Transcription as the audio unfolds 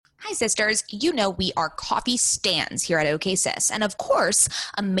Hi, sisters. You know we are coffee stans here at OK Sis, and of course,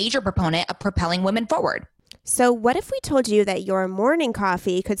 a major proponent of propelling women forward. So what if we told you that your morning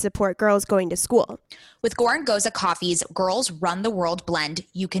coffee could support girls going to school? With Goran Goza Coffee's Girls Run the World blend,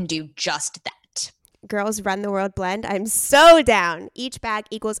 you can do just that. Girls Run the World blend. I'm so down. Each bag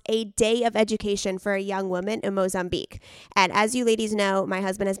equals a day of education for a young woman in Mozambique. And as you ladies know, my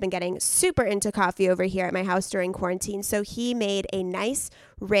husband has been getting super into coffee over here at my house during quarantine. So he made a nice,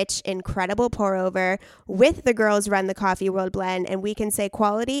 rich, incredible pour over with the Girls Run the Coffee World blend. And we can say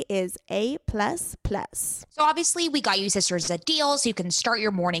quality is A++. So obviously we got you sisters a deal so you can start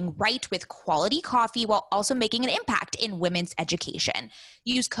your morning right with quality coffee while also making an impact in women's education.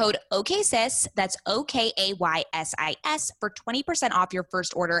 Use code OKSIS, that's OKAYSIS, for 20% off your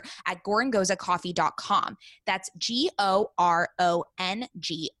first order at gorangozacoffee.com. That's GORONGOSA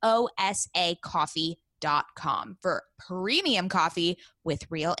coffee.com for premium coffee with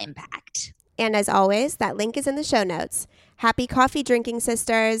real impact. And as always, that link is in the show notes. Happy coffee drinking,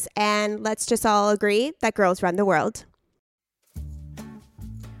 sisters, and let's just all agree that girls run the world.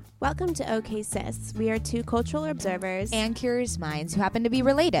 Welcome to OK Sis. We are two cultural observers and curious minds who happen to be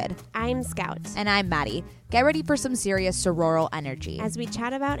related. I'm Scout. And I'm Maddie. Get ready for some serious sororal energy as we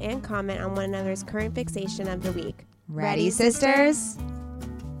chat about and comment on one another's current fixation of the week. Ready, sisters?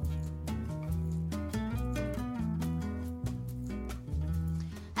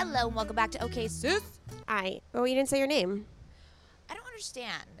 Hello and welcome back to OK Sis. Oh, you didn't say your name. I don't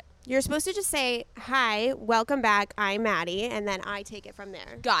understand. You're supposed to just say, hi, welcome back, I'm Maddie, and then I take it from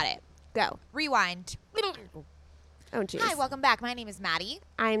there. Got it. Go. Rewind. Oh, jeez. Hi, welcome back. My name is Maddie.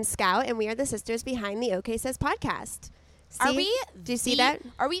 I'm Scout, and we are the sisters behind the OK Sis podcast. See? Do you see that?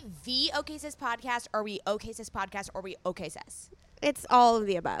 Are we the OK Sis podcast? Are we OK Sis podcast? Or are we OK Sis? It's all of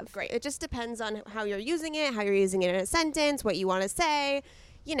the above. Great. It just depends on how you're using it in a sentence, what you want to say.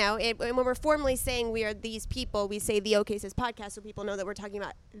 You know, and when we're formally saying we are these people, we say the OK Sis podcast so people know that we're talking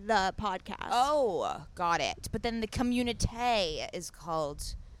about the podcast. Oh, got it. But then the community is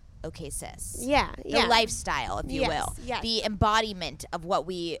called OK Sis. Yeah. The lifestyle, if you will. Yes. The embodiment of what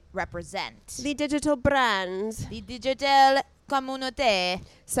we represent. The digital brand. The digital community.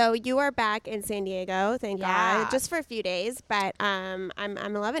 So you are back in San Diego, thank God, just for a few days, but I'm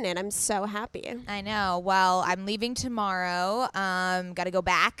loving it. I'm so happy. I know. Well, I'm leaving tomorrow. Got to go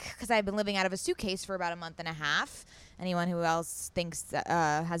back because I've been living out of a suitcase for about a month and a half. Anyone who else thinks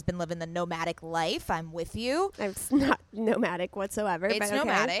has been living the nomadic life, I'm with you. It's not nomadic whatsoever. It's but okay.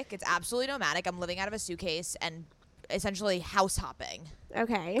 nomadic. It's absolutely nomadic. I'm living out of a suitcase and essentially house hopping.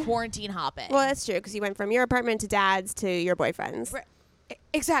 Okay. Quarantine hopping. Well, that's true because you went from your apartment to dad's to your boyfriend's.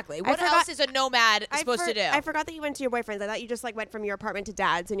 Exactly. What else is a nomad supposed to do? I forgot that you went to your boyfriend's. I thought you just went from your apartment to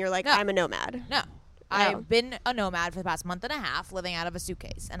dad's and you're like, no. I'm a nomad. No. I've been a nomad for the past month and a half living out of a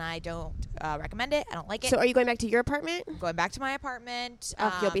suitcase, and I don't recommend it. I don't like it. So are you going back to your apartment? Going back to my apartment.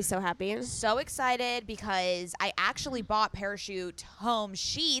 Oh, you'll be so happy. So excited because I actually bought Parachute home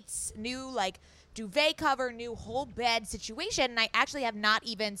sheets, new duvet cover, new whole bed situation, and I actually have not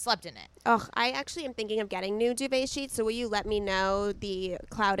even slept in it. Oh, I actually am thinking of getting new duvet sheets, so will you let me know the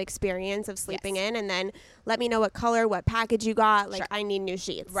cloud experience of sleeping in, and then let me know what color, what package you got. Sure. I need new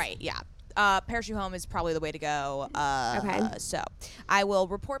sheets. Right, yeah. Parachute home is probably the way to go. Okay. So I will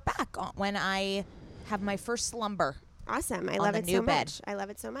report back when I have my first slumber. Awesome. I love it so much. I love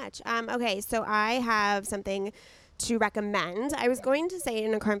it so much. Okay, so I have something to recommend. I was going to say it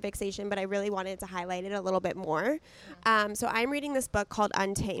in a current fixation, but I really wanted to highlight it a little bit more. So I'm reading this book called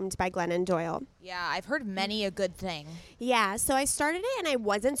Untamed by Glennon Doyle. Yeah, I've heard many a good thing. Yeah, so I started it and I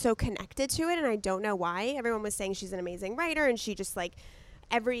wasn't so connected to it, and I don't know why. Everyone was saying she's an amazing writer, and she just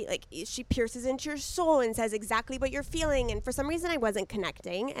she pierces into your soul and says exactly what you're feeling. And for some reason I wasn't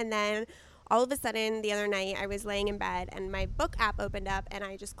connecting. And then all of a sudden the other night I was laying in bed and my book app opened up and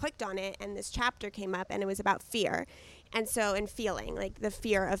I just clicked on it and this chapter came up and it was about fear. And so, and feeling, like the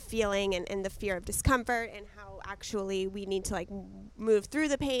fear of feeling and the fear of discomfort and how actually we need to move through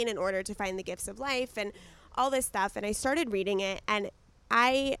the pain in order to find the gifts of life and all this stuff. And I started reading it and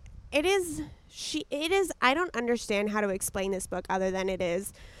I don't understand how to explain this book other than it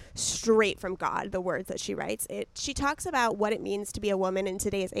is straight from God, the words that she writes. She talks about what it means to be a woman in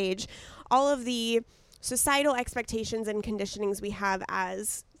today's age, all of the societal expectations and conditionings we have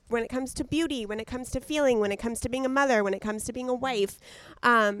as when it comes to beauty, when it comes to feeling, when it comes to being a mother, when it comes to being a wife.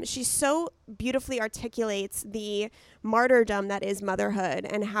 She's so beautifully articulates the martyrdom that is motherhood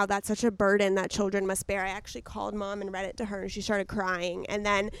and how that's such a burden that children must bear. I actually called mom and read it to her, and she started crying. And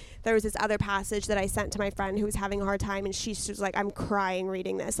then there was this other passage that I sent to my friend who was having a hard time, and she was like, I'm crying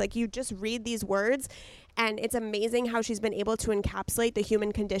reading this. Like, you just read these words, and it's amazing how she's been able to encapsulate the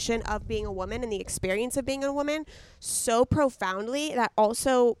human condition of being a woman and the experience of being a woman so profoundly that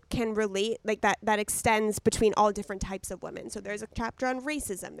also can relate, like that extends between all different types of women. So there's a chapter on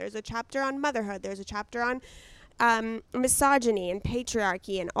racism, there's a chapter on motherhood, there's a chapter on misogyny and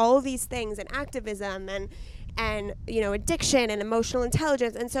patriarchy and all of these things, and activism and addiction and emotional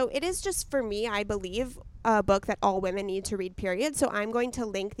intelligence. And so it is just, for me, I believe, a book that all women need to read, period. So I'm going to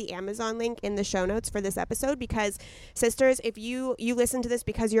link the Amazon link in the show notes for this episode, because sisters, if you listen to this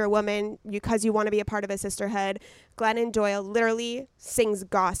because you're a woman, because you want to be a part of a sisterhood, Glennon Doyle literally sings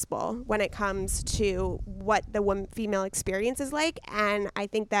gospel when it comes to what the female experience is like. And I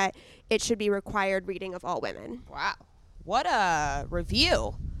think that it should be required reading of all women. Wow. What a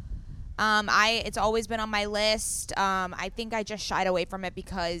review. It's always been on my list. I think I just shied away from it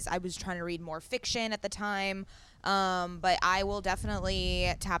because I was trying to read more fiction at the time. But I will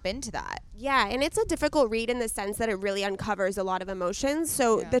definitely tap into that. Yeah, and it's a difficult read in the sense that it really uncovers a lot of emotions.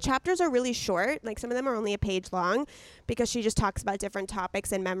 So the chapters are really short. Like, some of them are only a page long, because she just talks about different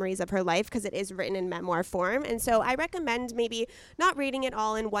topics and memories of her life, because it is written in memoir form. And so I recommend maybe not reading it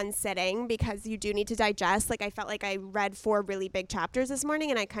all in one sitting, because you do need to digest. Like, I felt like I read 4 really big chapters this morning,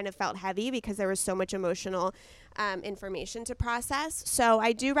 and I kind of felt heavy because there was so much emotional information to process. So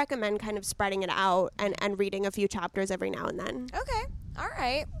I do recommend kind of spreading it out and reading a few chapters every now and then. Okay. All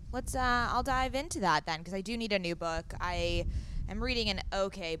right. Let's I'll dive into that then, because I do need a new book. I am reading an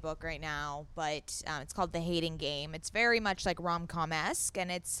okay book right now, but it's called The Hating Game. It's very much like rom-com-esque,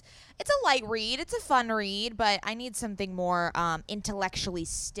 and it's a light read. It's a fun read, but I need something more intellectually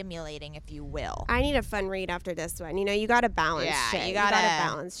stimulating, if you will. I need a fun read after this one. You got to balance shit. You gotta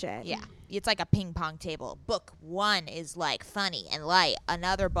balance shit. Yeah. It's like a ping pong table. Book 1 is like funny and light.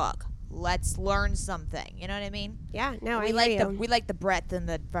 Another book, let's learn something. You know what I mean? Yeah, no, we I like hear you. we like the breadth and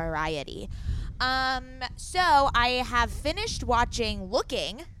the variety. So I have finished watching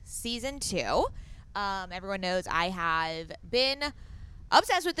Looking season 2. Everyone knows I have been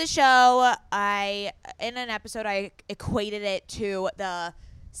obsessed with this show. In an episode, I equated it to the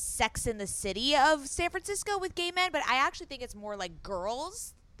Sex in the City of San Francisco with gay men, but I actually think it's more like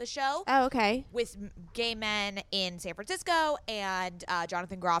Girls, the show. Oh, okay. With gay men in San Francisco, and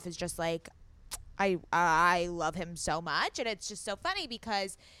Jonathan Groff is just like, I love him so much, and it's just so funny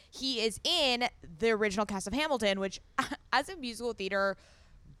because he is in the original cast of Hamilton, which, as a musical theater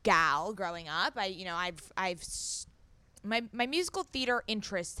gal growing up, my musical theater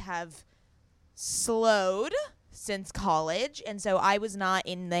interests have slowed since college, and so I was not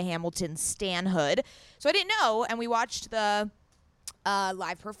in the Hamilton stanhood, so I didn't know. And we watched the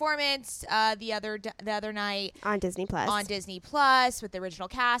live performance the other night On Disney Plus with the original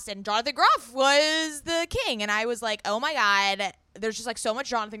cast, and Jonathan Groff was the king, and I was like, oh my god, there's just like so much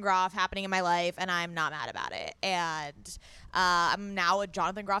Jonathan Groff happening in my life, and I'm not mad about it. And I'm now a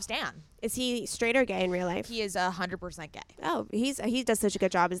Jonathan Groff stan. Is he straight or gay in real life? He is 100% gay. Oh, he does such a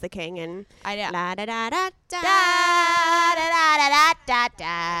good job as the king, and I know. La da da da da Da, da, da, da, da,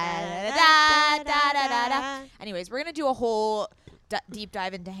 da, da, da, da, da. Anyways, we're gonna do a whole deep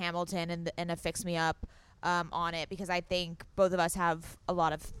dive into Hamilton and a fix me up on it, because I think both of us have a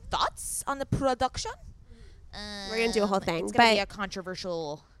lot of thoughts on the production. We're gonna do a whole thing. It's gonna be a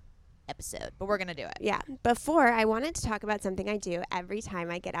controversial episode, but we're gonna do it. Yeah. Before, I wanted to talk about something I do every time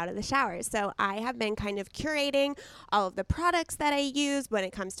I get out of the shower. So I have been kind of curating all of the products that I use when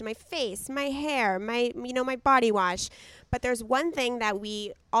it comes to my face, my hair, my body wash. But there's one thing that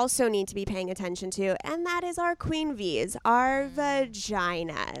we also need to be paying attention to, and that is our queen bees, our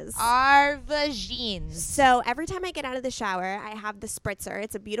vaginas. Our vagines. So every time I get out of the shower, I have the spritzer.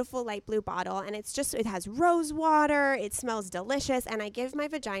 It's a beautiful light blue bottle, and it has rose water. It smells delicious, and I give my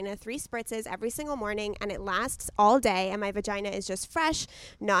vagina 3 spritzes every single morning, and it lasts all day, and my vagina is just fresh,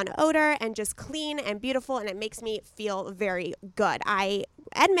 non-odor, and just clean and beautiful, and it makes me feel very good. I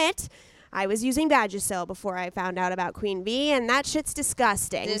admit I was using Vagisil before I found out about Queen V, and that shit's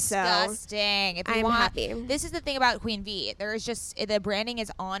disgusting. Disgusting. So I'm happy. This is the thing about Queen V. There is just, the branding is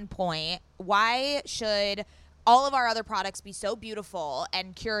on point. Why should all of our other products be so beautiful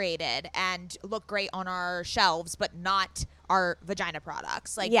and curated and look great on our shelves, but not our vagina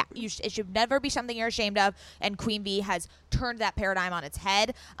products. Like, Yeah. it should never be something you're ashamed of, and Queen V has turned that paradigm on its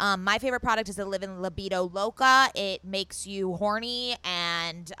head. My favorite product is the Livin' Libido Loca. It makes you horny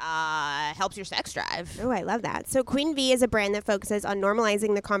and helps your sex drive. Oh, I love that. So Queen V is a brand that focuses on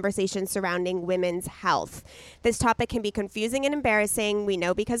normalizing the conversation surrounding women's health. This topic can be confusing and embarrassing. We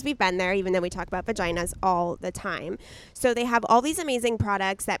know because we've been there, even though we talk about vaginas all the time. So they have all these amazing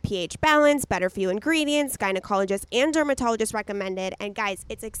products that pH balance, better for you ingredients, gynecologists and dermatologists recommended. And guys,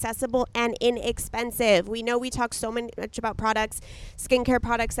 it's accessible and inexpensive. We know we talk so much about products, skincare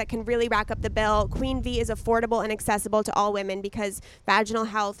products that can really rack up the bill. Queen V is affordable and accessible to all women because vaginal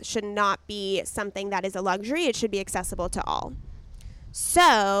health should not be something that is a luxury. It should be accessible to all.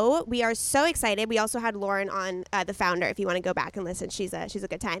 So we are so excited. We also had Lauren on, the founder, if you want to go back and listen. She's a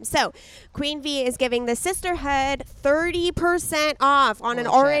good time. So Queen V is giving the sisterhood 30% off on an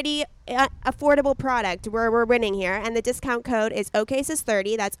already affordable product where we're winning here. And the discount code is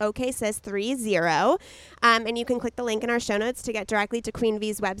OKSIS30. That's OKSIS30. And you can click the link in our show notes to get directly to Queen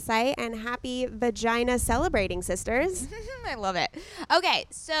V's website. And happy vagina celebrating, sisters. I love it. Okay,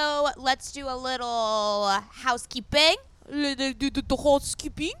 so let's do a little housekeeping. The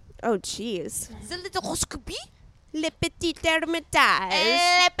housekeeping. Oh, jeez. The little housekeeping. Le Petit Hermitage.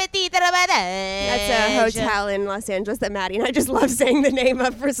 Le Petit Hermitage. That's a hotel in Los Angeles that Maddie and I just love saying the name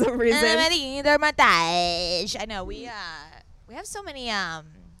of for some reason. Le Petit Hermitage. I know, we have so many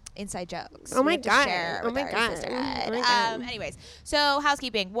inside jokes. Oh my God. Anyways, so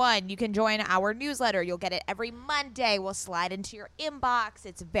housekeeping. 1, you can join our newsletter. You'll get it every Monday. We'll slide into your inbox.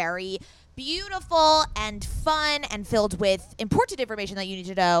 It's very beautiful and fun and filled with important information that you need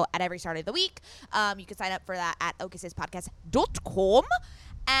to know at every start of the week. You can sign up for that at oksispodcast.com.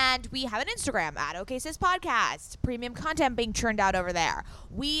 And we have an Instagram at oksispodcast. Premium content being churned out over there.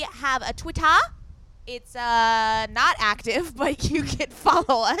 We have a Twitter. It's not active, but you can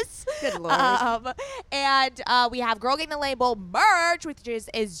follow us. Good Lord. And we have Girl Getting the Label merch, which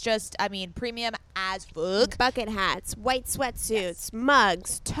is just, premium as fuck. Bucket hats, white sweatsuits,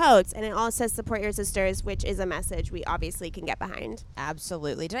 mugs, totes, and it all says support your sisters, which is a message we obviously can get behind.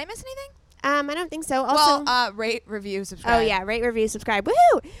 Absolutely. Did I miss anything? I don't think so. Also, rate, review, subscribe. Oh, yeah. Rate, review, subscribe.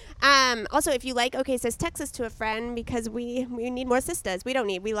 Woohoo! Also, if you like OK Sis, text us to a friend because we need more sisters. We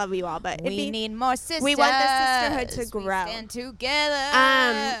love you all, but we need more sisters. We want the sisterhood to grow. We stand together.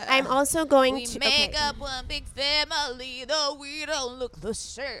 I'm also going to make up one big family, though we don't look the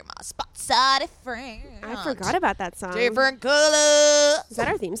same. Our spots are different. I forgot about that song. Different colors. Is that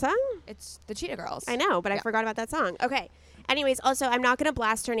our theme song? It's the Cheetah Girls. I know, but I forgot about that song. Okay. Anyways, also, I'm not going to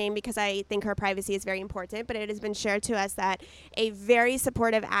blast her name because I think her privacy is very important, but it has been shared to us that a very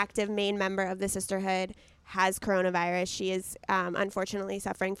supportive, active main member of the sisterhood has coronavirus. She is unfortunately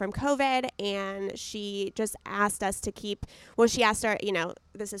suffering from COVID, and she just asked us to she asked our,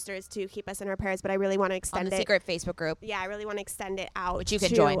 the sisters to keep us in her prayers, but I really want to extend it. On the secret Facebook group. Yeah, I really want to extend it out which you can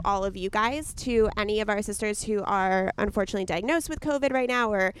to join. All of you guys, to any of our sisters who are unfortunately diagnosed with COVID right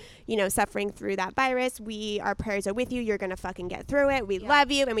now or, suffering through that virus. Our prayers are with you. You're going to fucking get through it. We love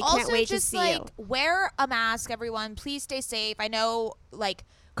you, and we can't wait to see you. Wear a mask, everyone. Please stay safe. I know,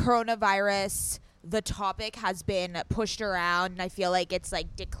 coronavirus, the topic has been pushed around, and I feel like it's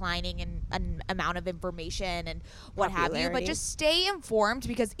declining in an amount of information and what have you. But just stay informed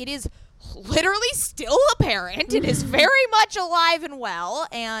because it is literally still apparent. It is very much alive and well.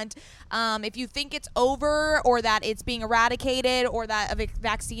 And if you think it's over or that it's being eradicated or that a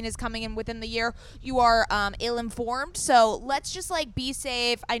vaccine is coming in within the year, you are ill-informed. So let's just be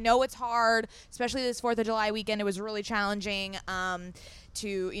safe. I know it's hard, especially this 4th of July weekend. It was really challenging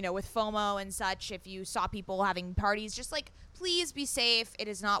to, with FOMO and such. If you saw people having parties, just please be safe. It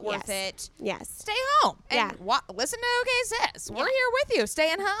is not worth it. Yes. Stay home. And listen to OK Sis. We're here with you.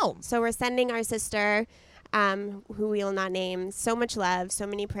 Stay at home. So we're sending our sister, who we will not name, so much love, so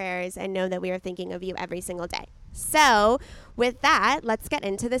many prayers, and know that we are thinking of you every single day. So with that, let's get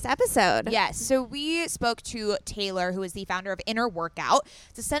into this episode. Yes. So we spoke to Taylor, who is the founder of Inner Workout.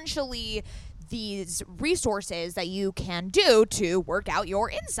 It's essentially these resources that you can do to work out your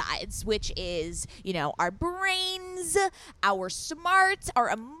insides, which is, our brains, our smarts, our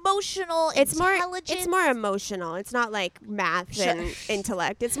emotional intelligence. It's more emotional. It's not like math and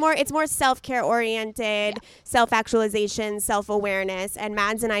intellect. It's more self-care oriented, self-actualization, self-awareness. And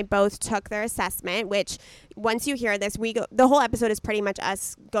Mads and I both took their assessment, which once you hear this, the whole episode is pretty much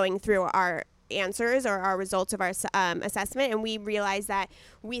us going through our answers or our results of our assessment, and we realized that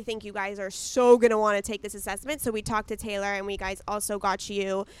we think you guys are so going to want to take this assessment. So we talked to Taylor, and we guys also got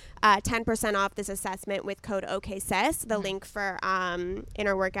you 10% off this assessment with code OKSIS. The link for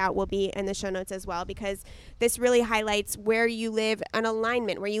Inner Workout will be in the show notes as well, because this really highlights where you live in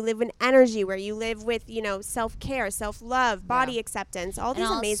alignment, where you live in energy, where you live with, self-care, self-love, body acceptance, all these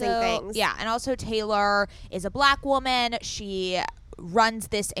amazing things. Yeah, and also Taylor is a Black woman. She runs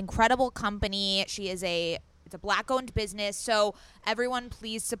this incredible company. It's a Black-owned business. So everyone,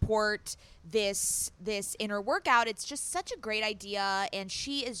 please support this Inner Workout. It's just such a great idea, and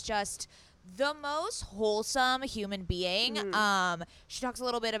she is just the most wholesome human being. She talks a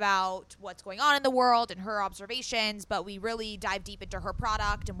little bit about what's going on in the world and her observations, but we really dive deep into her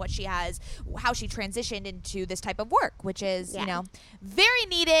product and how she transitioned into this type of work, which is, very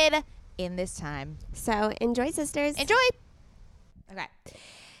needed in this time. So enjoy, sisters. Enjoy. Okay.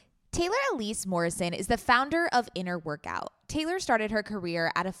 Taylor Elise Morrison is the founder of Inner Workout. Taylor started her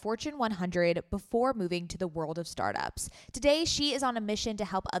career at a Fortune 100 before moving to the world of startups. Today, she is on a mission to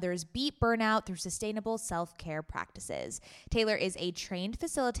help others beat burnout through sustainable self-care practices. Taylor is a trained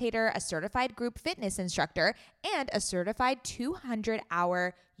facilitator, a certified group fitness instructor, and a certified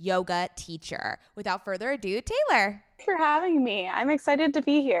 200-hour yoga teacher. Without further ado, Taylor. Thanks for having me. I'm excited to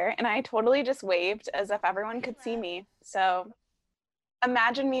be here, and I totally just waved as if everyone could see me. So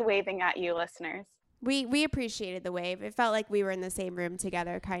imagine me waving at you, listeners. We appreciated the wave. It felt like we were in the same room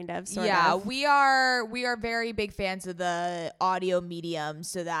together, kind of, sort of. Yeah, we are very big fans of the audio medium,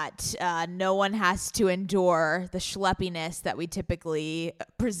 so that no one has to endure the schleppiness that we typically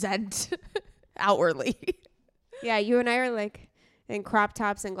present outwardly. Yeah, you and I are like in crop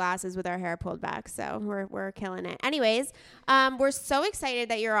tops and glasses with our hair pulled back, so we're killing it. Anyways, we're so excited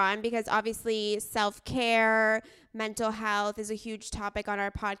that you're on, because obviously self-care, mental health is a huge topic on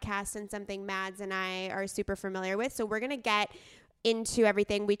our podcast and something Mads and I are super familiar with. So we're going to get into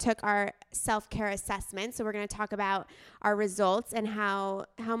everything. We took our self-care assessment, so we're going to talk about our results and how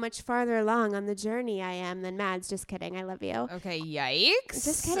much farther along on the journey I am than Mads. Just kidding. I love you. Okay, yikes.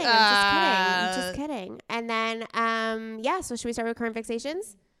 Just kidding. I'm just kidding. And then, so should we start with current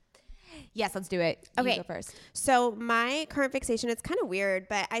fixations? Yes, let's do it. Okay. You go first. So my current fixation, it's kind of weird,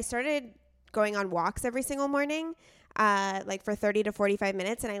 but I started going on walks every single morning, like for 30 to 45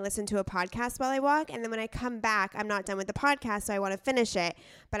 minutes, and I listen to a podcast while I walk. And then when I come back, I'm not done with the podcast, so I want to finish it,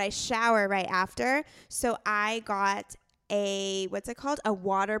 but I shower right after. So I got a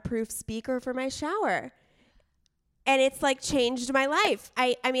waterproof speaker for my shower. And it's like changed my life.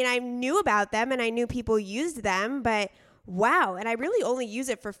 I mean, I knew about them and I knew people used them, but wow. And I really only use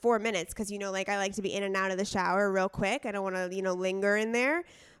it for 4 minutes because, I like to be in and out of the shower real quick. I don't want to, linger in there.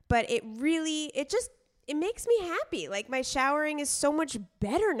 But it makes me happy. Like, my showering is so much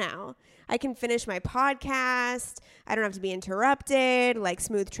better now. I can finish my podcast. I don't have to be interrupted, like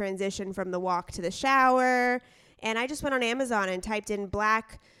smooth transition from the walk to the shower. And I just went on Amazon and typed in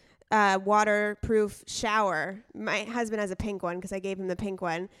black waterproof shower. My husband has a pink one because I gave him the pink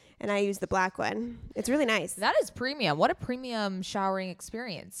one, and I use the black one. It's really nice. That is premium. What a premium showering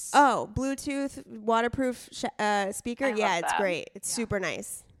experience. Oh, Bluetooth waterproof speaker. Yeah, it's that. Great. It's super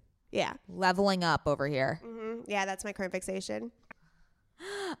nice. Yeah. Leveling up over here. Mm-hmm. Yeah, that's my current fixation.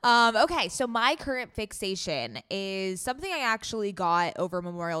 Okay, so my current fixation is something I actually got over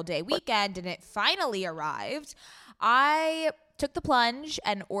Memorial Day weekend, and it finally arrived. I took the plunge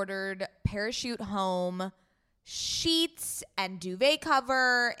and ordered Parachute Home sheets and duvet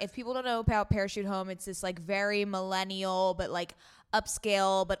cover. If people don't know about Parachute Home, it's this like very millennial but like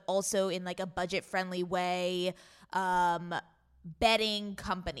upscale, but also in like a budget-friendly way, bedding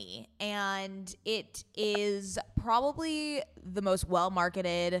company, and it is probably the most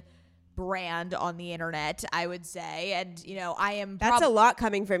well-marketed brand on the internet, I would say. And I am that's a lot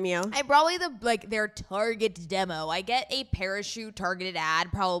coming from you. I'm probably their target demo. I get a parachute targeted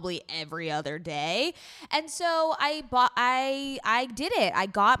ad probably every other day, and so I did it. I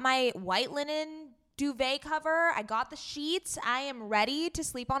got my white linen duvet cover. I got the sheets. I am ready to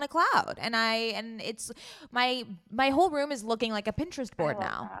sleep on a cloud. And it's my whole room is looking like a Pinterest board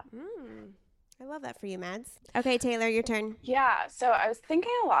now. I love that for you, Mads. Okay, Taylor, your turn. Yeah, so I was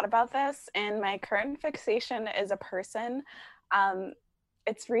thinking a lot about this, and my current fixation is a person.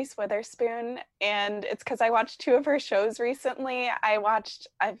 It's Reese Witherspoon, and it's because I watched 2 of her shows recently. I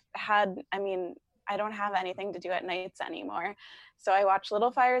don't have anything to do at nights anymore. So I watch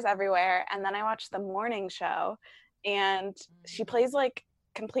Little Fires Everywhere, and then I watch the morning show, and she plays like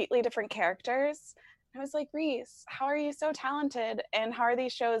completely different characters. I was like, Reese, how are you so talented? And how are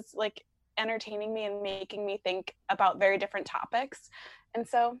these shows like entertaining me and making me think about very different topics? And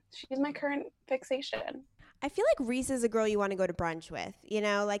so she's my current fixation. I feel like Reese is a girl you want to go to brunch with. You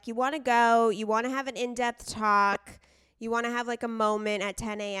know, like you want to go, you want to have an in-depth talk. You want to have like a moment at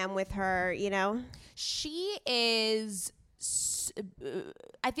 10 a.m. with her, you know? She is,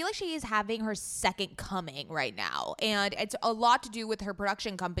 I feel like she is having her second coming right now. And it's a lot to do with her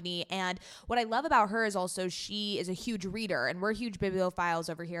production company. And what I love about her is also she is a huge reader, and we're huge bibliophiles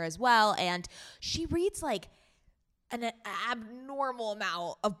over here as well. And she reads like an abnormal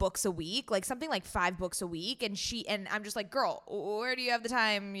amount of books a week, like something like 5 books a week. And I'm just like, girl, where do you have the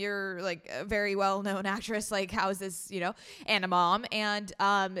time? You're like a very well-known actress. Like, how is this, and a mom. And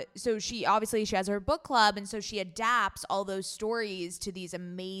so she has her book club. And so she adapts all those stories to these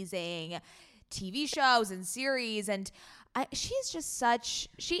amazing TV shows and series. And she is such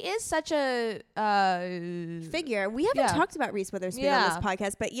a figure. We haven't talked about Reese Witherspoon on this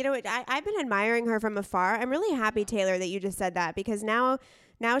podcast, but you know what? I've been admiring her from afar. I'm really happy, Taylor, that you just said that, because now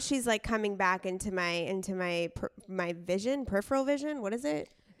she's like coming back into my peripheral vision. What is it?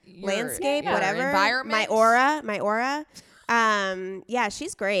 Landscape, whatever. Environment. My aura. Yeah,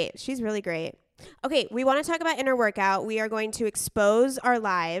 she's great. She's really great. Okay, we want to talk about inner workout. We are going to expose our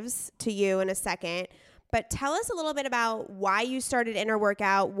lives to you in a second. But tell us a little bit about why you started Inner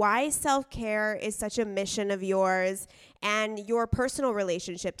Workout, why self-care is such a mission of yours, and your personal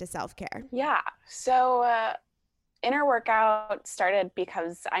relationship to self-care. Yeah. So Inner Workout started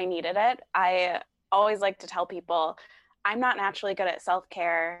because I needed it. I always like to tell people I'm not naturally good at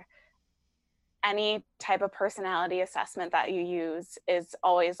self-care. Any type of personality assessment that you use is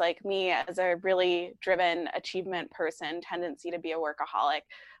always like me as a really driven achievement person, tendency to be a workaholic,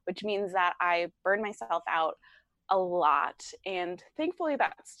 which means that I burn myself out a lot. And thankfully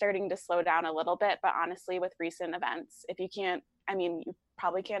that's starting to slow down a little bit. But honestly, with recent events, you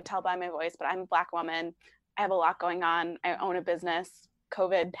probably can't tell by my voice, but I'm a Black woman. I have a lot going on. I own a business.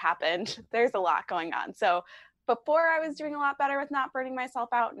 COVID happened. There's a lot going on. So before I was doing a lot better with not burning myself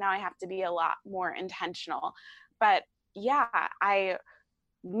out. Now I have to be a lot more intentional. But yeah, I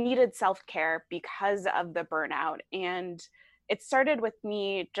needed self-care because of the burnout. And it started with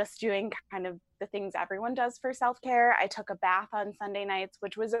me just doing kind of the things everyone does for self-care. I took a bath on Sunday nights,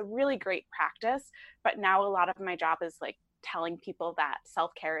 which was a really great practice. But now a lot of my job is like telling people that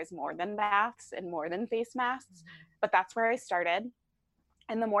self-care is more than baths and more than face masks. But that's where I started.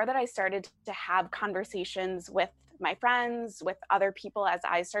 And the more that I started to have conversations with my friends, with other people, as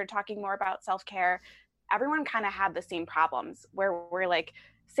I started talking more about self-care, everyone kind of had the same problems where we're like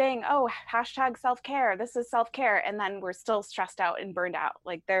saying, oh, hashtag self-care, this is self-care. And then we're still stressed out and burned out.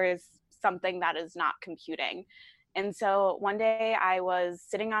 Like there is something that is not computing. And so one day I was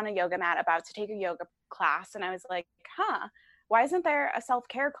sitting on a yoga mat about to take a yoga class. And I was like, why isn't there a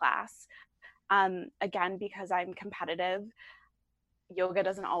self-care class? Again, because I'm competitive. Yoga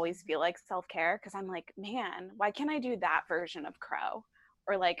doesn't always feel like self-care because I'm like, man, why can't I do that version of crow?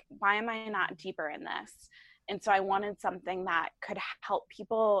 Or like, why am I not deeper in this? And so I wanted something that could help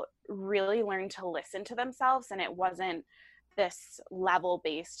people really learn to listen to themselves. And it wasn't this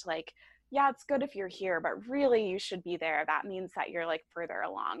level-based, like, yeah, it's good if you're here, but really you should be there. That means that you're like further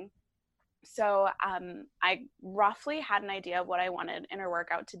along. So I roughly had an idea of what I wanted Inner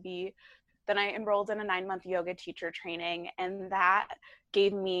Workout to be. Then I enrolled in a 9-month yoga teacher training, and that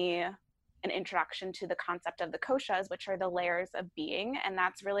gave me an introduction to the concept of the Koshas, which are the layers of being. And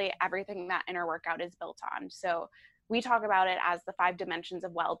that's really everything that Inner Workout is built on. So we talk about it as the 5 dimensions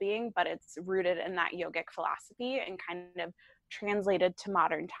of well-being, but it's rooted in that yogic philosophy and kind of translated to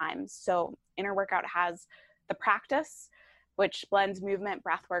modern times. So Inner Workout has the practice, which blends movement,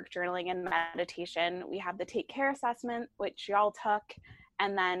 breathwork, journaling, and meditation. We have the Take Care assessment, which y'all took,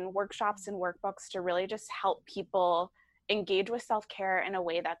 and then workshops and workbooks to really just help people engage with self-care in a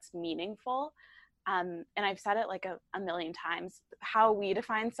way that's meaningful. And I've said it like a million times, how we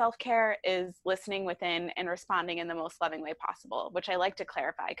define self-care is listening within and responding in the most loving way possible, which I like to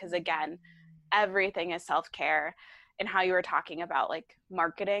clarify because again, everything is self-care. And how you were talking about like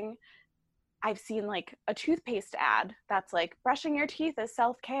marketing, I've seen like a toothpaste ad that's like brushing your teeth is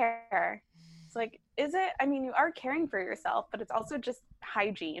self-care. It's like, is it? I mean, you are caring for yourself, but it's also just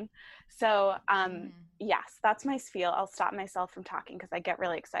hygiene. So yes, that's my spiel. I'll stop myself from talking because I get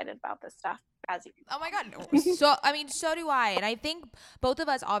really excited about this stuff. As you Oh my God. So do I. And I think both of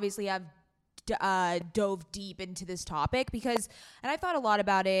us obviously have dove deep into this topic because, and I thought a lot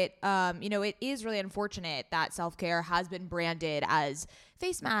about it, it is really unfortunate that self-care has been branded as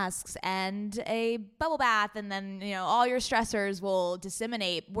face masks and a bubble bath, and then, all your stressors will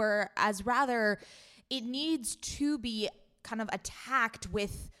disseminate, whereas rather it needs to be kind of attacked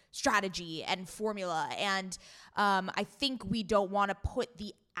with strategy and formula. And I think we don't want to put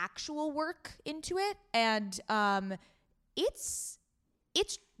the actual work into it. And it's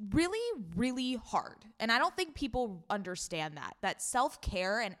really, really hard. And I don't think people understand that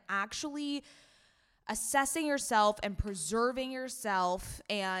self-care and actually assessing yourself and preserving yourself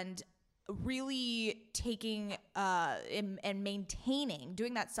and really taking and maintaining,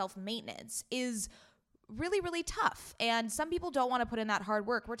 doing that self-maintenance is really, really tough. And some people don't want to put in that hard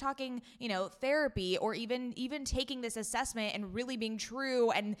work. We're talking, therapy, or even taking this assessment and really being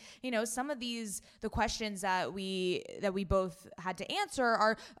true. And, some of the questions that we both had to answer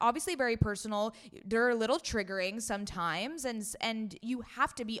are obviously very personal. They're a little triggering sometimes. And you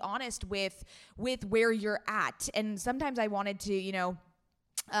have to be honest with where you're at. And sometimes I wanted to,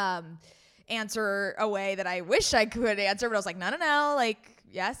 answer a way that I wish I could answer, but I was like, no, like,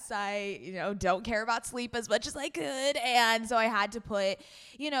 yes, I, don't care about sleep as much as I could. And so I had to put,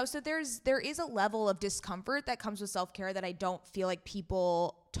 so there is a level of discomfort that comes with self-care that I don't feel like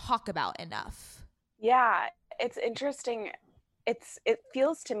people talk about enough. Yeah, it's interesting. It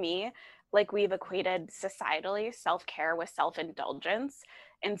feels to me like we've equated societally self-care with self-indulgence.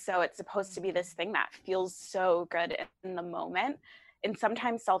 And so it's supposed to be this thing that feels so good in the moment. And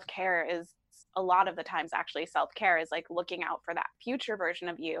sometimes self-care is, a lot of the times actually, self-care is like looking out for that future version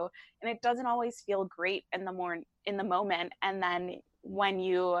of you, and it doesn't always feel great in the moment. And then when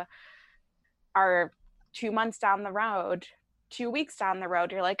you are 2 months down the road, 2 weeks down the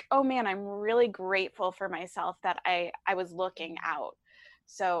road, you're like, oh man, I'm really grateful for myself that I was looking out.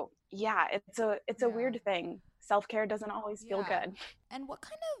 So yeah, it's a weird thing. Self-care doesn't always feel good. And what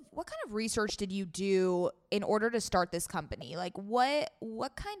kind of research did you do in order to start this company? Like what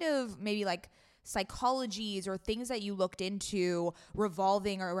kind of maybe like psychologies or things that you looked into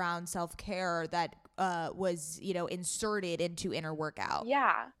revolving around self-care that was, inserted into Inner Workout?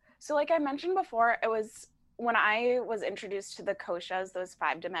 Yeah. So like I mentioned before, it was when I was introduced to the Koshas, those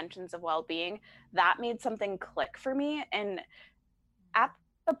 5 dimensions of well-being, that made something click for me. And at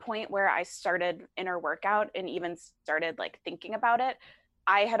the point where I started Inner Workout and even started like thinking about it,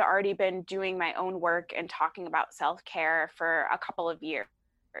 I had already been doing my own work and talking about self-care for a couple of years.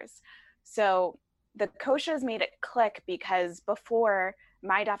 So the Koshas made it click because before,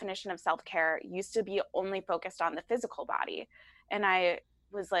 my definition of self-care used to be only focused on the physical body. And I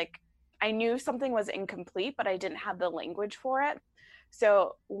was like, I knew something was incomplete, but I didn't have the language for it.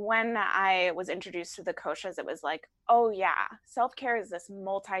 So when I was introduced to the Koshas, it was like, oh yeah, self-care is this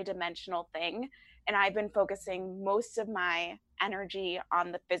multi-dimensional thing. And I've been focusing most of my energy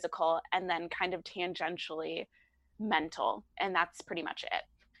on the physical and then kind of tangentially mental. And that's pretty much it.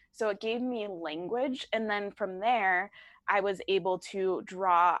 So it gave me language. And then from there, I was able to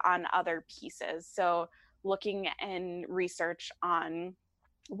draw on other pieces. So looking in research on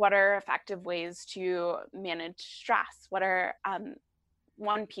what are effective ways to manage stress, what are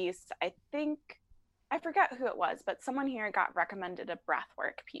one piece, I forget who it was, but someone here got recommended a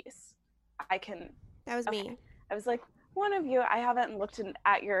breathwork piece. That was me. I was like, one of you, I haven't looked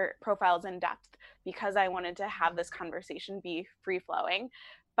at your profiles in depth because I wanted to have this conversation be free flowing.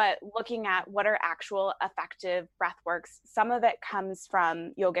 But looking at what are actual effective breath works, some of it comes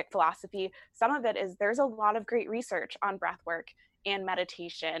from yogic philosophy. Some of it is there's a lot of great research on breath work and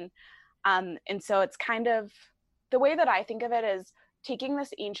meditation. And so it's kind of the way that I think of it is taking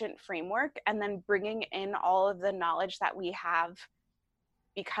this ancient framework and then bringing in all of the knowledge that we have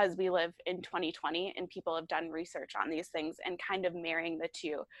because we live in 2020 and people have done research on these things and kind of marrying the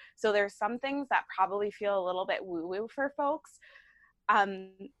two. So there's some things that probably feel a little bit woo-woo for folks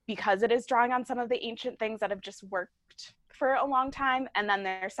because it is drawing on some of the ancient things that have just worked for a long time. And then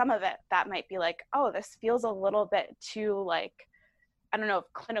there's some of it that might be like, oh, this feels a little bit too like, I don't know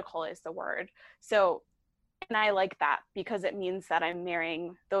if clinical is the word. So, and I like that because it means that I'm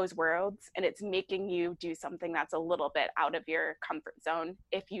marrying those worlds and it's making you do something that's a little bit out of your comfort zone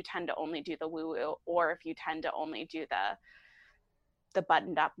if you tend to only do the woo-woo or if you tend to only do the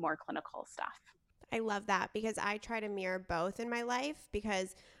buttoned up, more clinical stuff. I love that because I try to mirror both in my life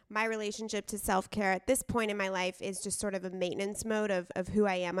because my relationship to self-care at this point in my life is just sort of a maintenance mode of who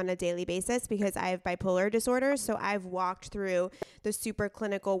I am on a daily basis because I have bipolar disorder. So I've walked through the super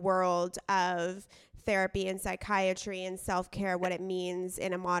clinical world of therapy and psychiatry and self-care, what it means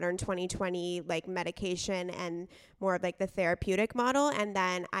in a modern 2020, like medication and more of like the therapeutic model. And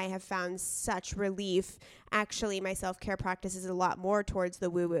then I have found such relief. Actually, my self-care practice is a lot more towards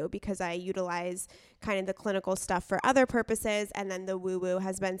the woo-woo because I utilize kind of the clinical stuff for other purposes. And then the woo-woo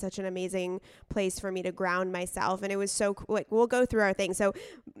has been such an amazing place for me to ground myself. And it was so like, we'll go through our thing. So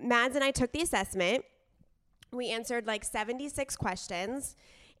Mads and I took the assessment. We answered like 76 questions.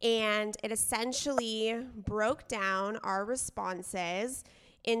 And it essentially broke down our responses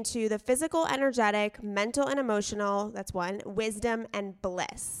into the physical, energetic, mental, and emotional. That's one. Wisdom and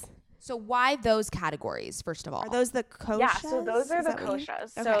bliss. So why those categories, first of all? Are those the koshas? Yeah, so those are Is the that what you-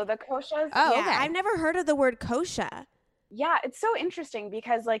 koshas. Okay. So the koshas. Oh, yeah, okay. I've never heard of the word kosha. Yeah, it's so interesting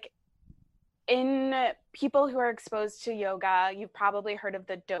because like in people who are exposed to yoga, you've probably heard of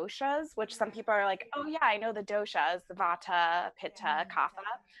the doshas, which some people are like, oh yeah, I know the doshas, the vata, pitta,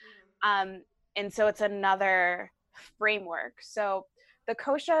 kapha. And so it's another framework. So the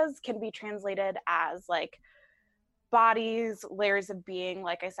koshas can be translated as like bodies, layers of being.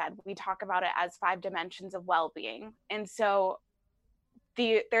 Like I said, we talk about it as 5 dimensions of well-being. And so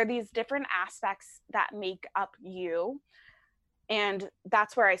there are these different aspects that make up you. And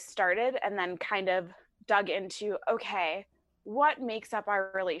that's where I started, and then kind of dug into, okay, what makes up our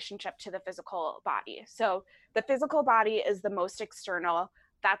relationship to the physical body? So the physical body is the most external.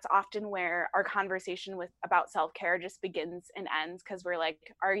 That's often where our conversation about self-care just begins and ends, because we're like,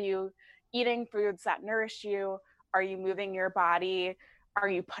 are you eating foods that nourish you? Are you moving your body? Are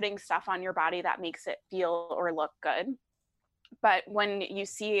you putting stuff on your body that makes it feel or look good? But when you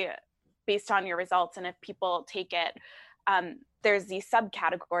see, based on your results, and if people take it, there's these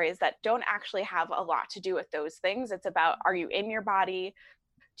subcategories that don't actually have a lot to do with those things. It's about, are you in your body?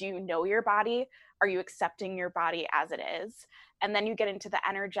 Do you know your body? Are you accepting your body as it is? And then you get into the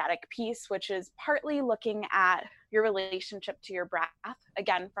energetic piece, which is partly looking at your relationship to your breath.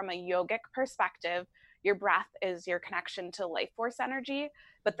 Again, from a yogic perspective, your breath is your connection to life force energy.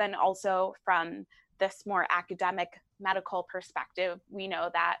 But then also from this more academic medical perspective, we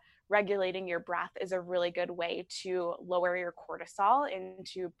know that regulating your breath is a really good way to lower your cortisol and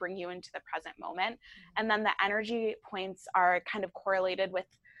to bring you into the present moment. And then the energy points are kind of correlated with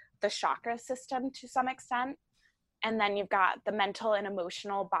the chakra system to some extent. And then you've got the mental and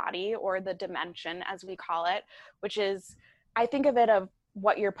emotional body, or the dimension as we call it, which is, I think of it of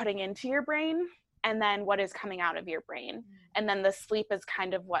what you're putting into your brain and then what is coming out of your brain. And then the sleep is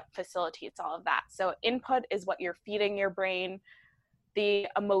kind of what facilitates all of that. So input is what you're feeding your brain. The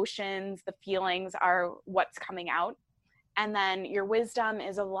emotions, the feelings are what's coming out. And then your wisdom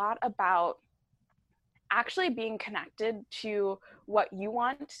is a lot about actually being connected to what you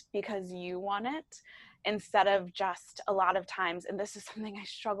want because you want it, instead of just a lot of times, and this is something I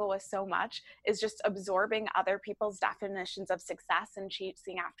struggle with so much, is just absorbing other people's definitions of success and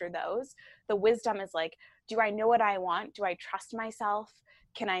chasing after those. The wisdom is like, do I know what I want? Do I trust myself?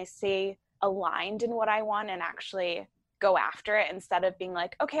 Can I stay aligned in what I want and actually go after it, instead of being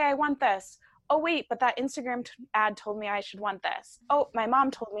like, okay, I want this. Oh wait, but that Instagram ad told me I should want this. Oh, my mom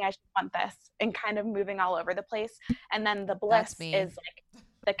told me I should want this, and kind of moving all over the place. And then the bliss is like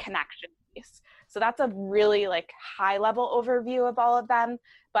the connection piece. So that's a really like high level overview of all of them,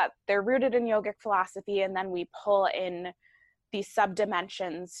 but they're rooted in yogic philosophy. And then we pull in these sub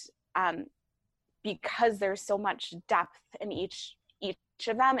dimensions because there's so much depth in each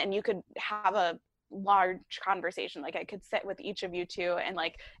of them, and you could have a large conversation. Like I could sit with each of you two and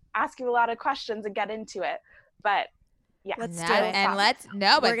like ask you a lot of questions and get into it. But yeah, let's do it. And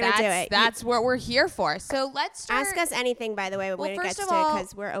we're gonna do it. That's what we're here for. So let's start. Ask us anything, by the way, when it gets to it,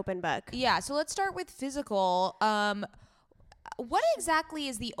 because we're open book. Yeah. So let's start with physical. What exactly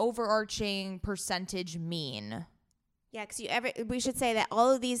is the overarching percentage mean? Yeah, because we should say that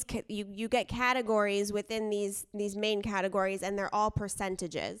all of these you get categories within these main categories, and they're all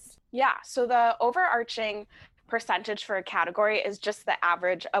percentages. Yeah, so the overarching percentage for a category is just the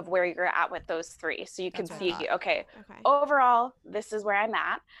average of where you're at with those 3. So you can see, okay, overall, this is where I'm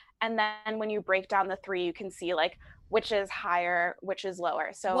at. And then when you break down the 3, you can see like which is higher, which is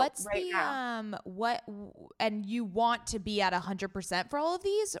lower. So what's and you want to be at 100% for all of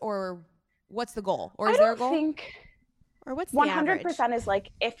these, or what's the goal? Or is there a goal? Or what's 100% is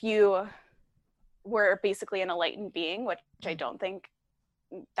like if you were basically an enlightened being, which I don't think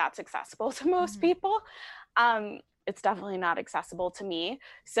that's accessible to most people. It's definitely not accessible to me.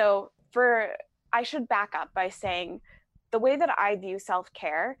 So I should back up by saying the way that I view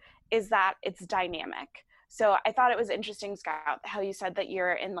self-care is that it's dynamic. So I thought it was interesting, Scott, how you said that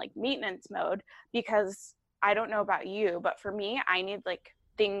you're in like maintenance mode, because I don't know about you, but for me, I need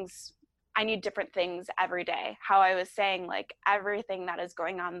different things every day. How I was saying, like everything that is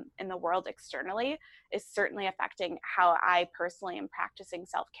going on in the world externally is certainly affecting how I personally am practicing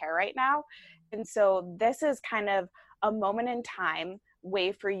self-care right now. And so this is kind of a moment in time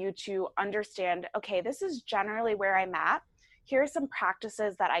way for you to understand, okay, this is generally where I'm at. Here are some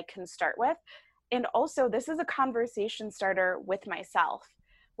practices that I can start with. And also this is a conversation starter with myself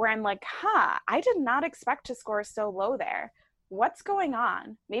where I'm like, I did not expect to score so low there. what's going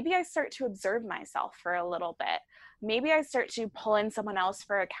on? Maybe I start to observe myself for a little bit. Maybe I start to pull in someone else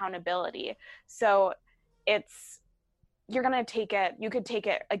for accountability. So you're going to take it, you could take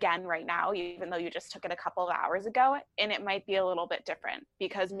it again right now, even though you just took it a couple of hours ago, and it might be a little bit different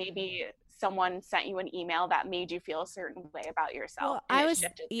because maybe someone sent you an email that made you feel a certain way about yourself. Well,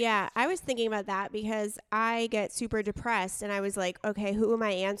 I was thinking about that because I get super depressed and I was like, okay, who am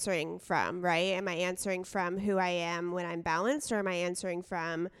I answering from, right? Am I answering from who I am when I'm balanced, or am I answering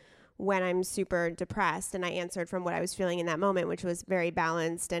from when I'm super depressed? And I answered from what I was feeling in that moment, which was very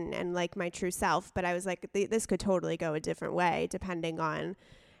balanced and like my true self. But I was like, this could totally go a different way depending on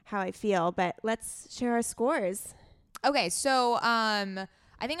how I feel. But let's share our scores. Okay, so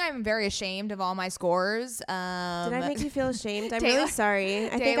I think I'm very ashamed of all my scores. Did I make you feel ashamed? I'm Taylor, really sorry.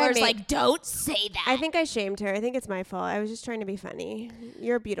 Taylor's like, don't say that. I think I shamed her. I think it's my fault. I was just trying to be funny.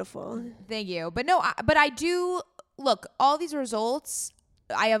 You're beautiful. Thank you. But no, but I do, look, all these results,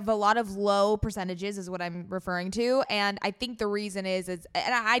 I have a lot of low percentages is what I'm referring to. And I think the reason is and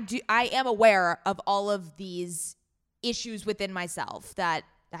I am aware of all of these issues within myself that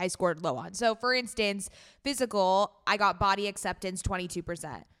I scored low on. So for instance, physical, I got body acceptance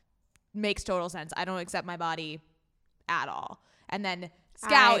 22%. Makes total sense. I don't accept my body at all. And then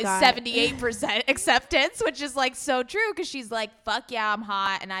Scout is 78% acceptance, which is like so true because she's like, fuck yeah, I'm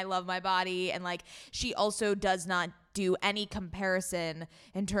hot and I love my body. And like she also does not do any comparison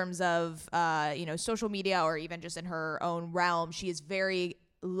in terms of social media or even just in her own realm. She is very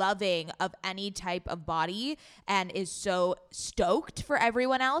loving of any type of body and is so stoked for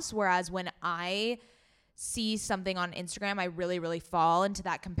everyone else, whereas when I see something on Instagram, I really, really fall into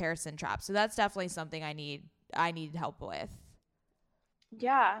that comparison trap. So that's definitely something I need help with.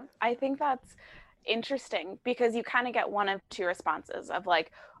 Yeah, I think that's interesting because you kind of get one of two responses of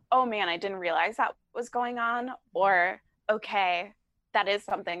like, oh man, I didn't realize that was going on, or okay, that is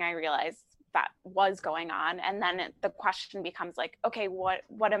something I realized that was going on. And then the question becomes like, okay,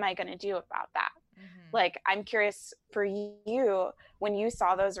 what am I going to do about that? Mm-hmm. Like, I'm curious for you, when you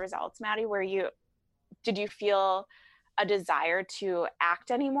saw those results, Maddie, did you feel a desire to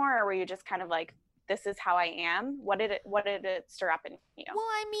act anymore? Or were you just kind of like, this is how I am? What did it stir up in you? Well,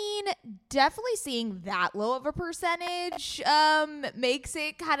 I mean, definitely seeing that low of a percentage makes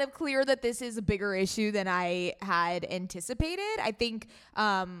it kind of clear that this is a bigger issue than I had anticipated. I think,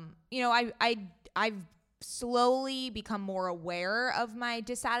 I've slowly become more aware of my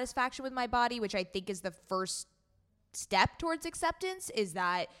dissatisfaction with my body, which I think is the first step towards acceptance, is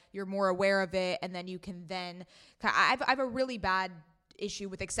that you're more aware of it. And then you can I have a really bad issue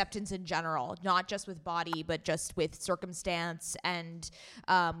with acceptance in general, not just with body, but just with circumstance and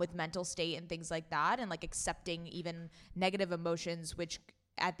with mental state and things like that. And like accepting even negative emotions, which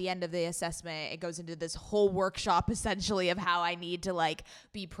at the end of the assessment, it goes into this whole workshop essentially of how I need to like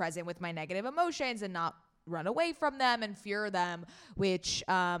be present with my negative emotions and not run away from them and fear them, which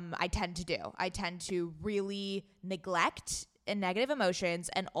I tend to do. I tend to really neglect negative emotions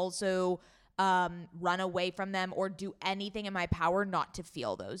and also run away from them or do anything in my power not to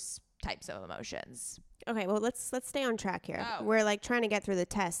feel those types of emotions. Okay, well, let's stay on track here. Oh. We're like trying to get through the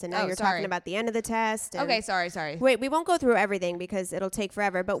test, and now you're talking about the end of the test. Okay, sorry. Wait, we won't go through everything because it'll take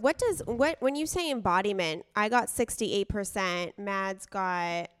forever. But when you say embodiment, I got 68%, Mads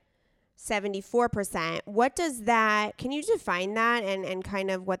got 74%. What does that, can you define that and kind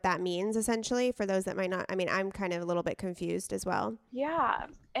of what that means essentially for those that might not, I mean, I'm kind of a little bit confused as well. Yeah.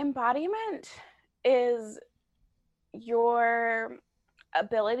 Embodiment is your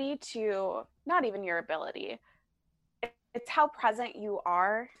ability to, not even your ability, it's how present you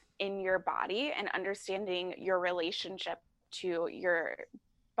are in your body and understanding your relationship to your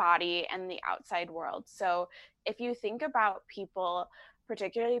body and the outside world. So if you think about people,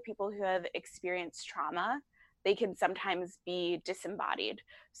 particularly people who have experienced trauma, they can sometimes be disembodied.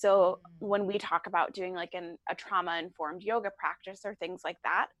 So when we talk about doing like a trauma-informed yoga practice or things like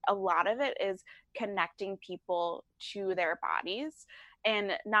that, a lot of it is connecting people to their bodies.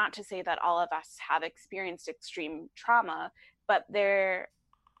 And not to say that all of us have experienced extreme trauma, but there,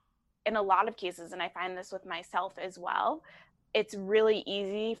 in a lot of cases, and I find this with myself as well, it's really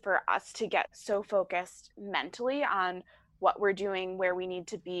easy for us to get so focused mentally on what we're doing, where we need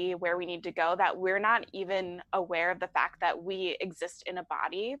to be, where we need to go, that we're not even aware of the fact that we exist in a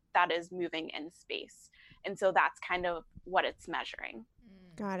body that is moving in space. And so that's kind of what it's measuring.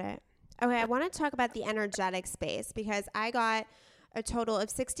 Got it. Okay, I want to talk about the energetic space because I got a total of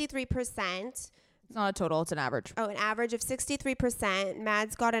 63%. It's not a total, it's an average. Oh, an average of 63%.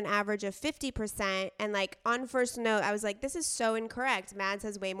 Mads got an average of 50%. And like on first note, I was like, this is so incorrect. Mads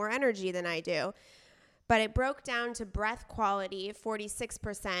has way more energy than I do. but it broke down to breath quality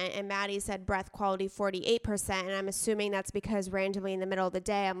 46%, and Maddie said breath quality 48%, and I'm assuming that's because randomly in the middle of the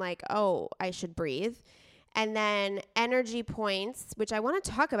day I'm like, oh, I should breathe. And then energy points, which I want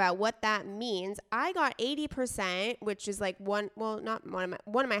to talk about what that means. I got 80%, which is like not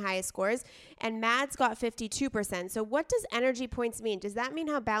one of my highest scores, and Mads got 52%. So what does energy points mean? Does that mean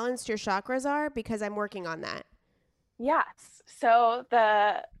how balanced your chakras are? Because I'm working on that. Yes. So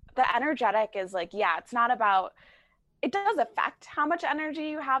the energetic is like, yeah, it's not about, it does affect how much energy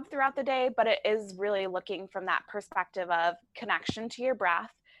you have throughout the day, but it is really looking from that perspective of connection to your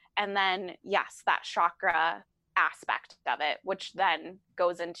breath. And then, yes, that chakra aspect of it, which then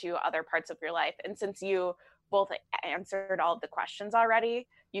goes into other parts of your life. And since you both answered all of the questions already,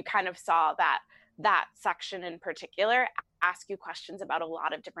 you kind of saw that section in particular ask you questions about a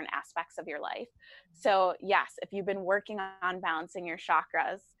lot of different aspects of your life. So yes, if you've been working on balancing your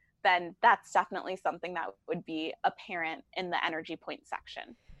chakras, then that's definitely something that would be apparent in the energy point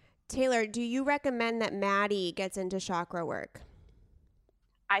section. Taylor, do you recommend that Maddie gets into chakra work?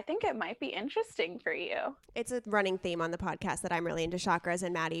 I think it might be interesting for you. It's a running theme on the podcast that I'm really into chakras,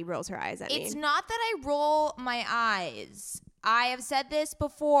 and Maddie rolls her eyes at me. It's not that I roll my eyes. I have said this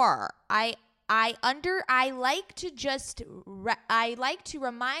before. I like to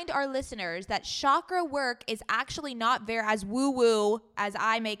remind our listeners that chakra work is actually not very as woo-woo as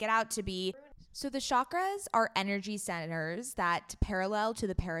I make it out to be. So the chakras are energy centers that parallel to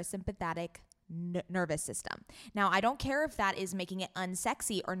the parasympathetic nervous system. Now, I don't care if that is making it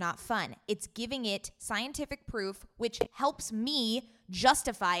unsexy or not fun. It's giving it scientific proof, which helps me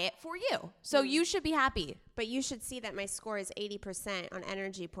justify it for you. So you should be happy. But you should see that my score is 80% on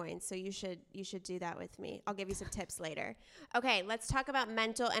energy points. So you should do that with me. I'll give you some tips later. Okay, let's talk about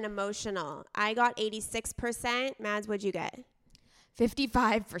mental and emotional. I got 86%. Mads, what'd you get?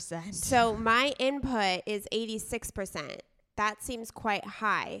 55%. So my input is 86%. That seems quite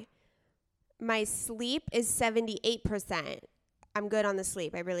high. My sleep is 78%. I'm good on the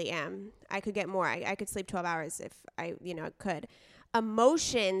sleep. I really am. I could get more. I could sleep 12 hours if I could.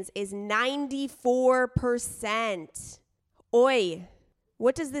 Emotions is 94%. Oi.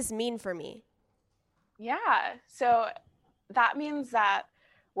 What does this mean for me? Yeah. So that means that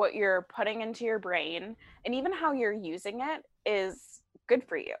what you're putting into your brain and even how you're using it is good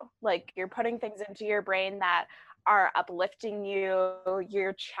for you. Like you're putting things into your brain that are uplifting you,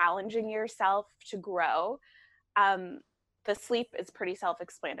 you're challenging yourself to grow. The sleep is pretty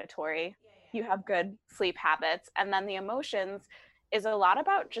self-explanatory. You have good sleep habits. And then the emotions is a lot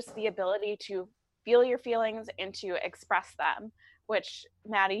about just the ability to feel your feelings and to express them, which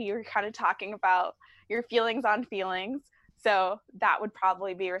Maddie, you were kind of talking about your feelings on feelings. So that would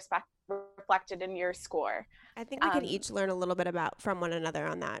probably be reflected in your score. I think we could each learn a little bit from one another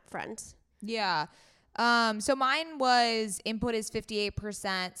on that front. Yeah. So mine was input is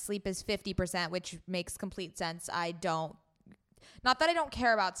 58%, sleep is 50%, which makes complete sense. Not that I don't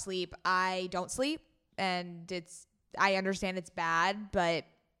care about sleep. I don't sleep, and I understand it's bad, but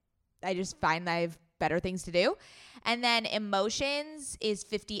I just find that I have better things to do. And then emotions is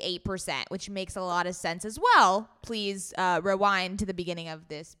 58%, which makes a lot of sense as well. Please rewind to the beginning of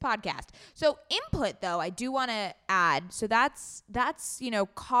this podcast. So input, though, I do want to add. So that's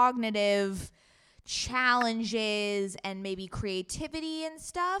cognitive challenges and maybe creativity and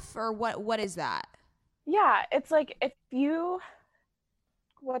stuff, or what is that? Yeah, it's like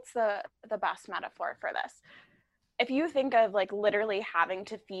what's the best metaphor for this? If you think of like literally having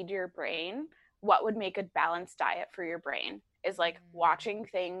to feed your brain, what would make a balanced diet for your brain is like watching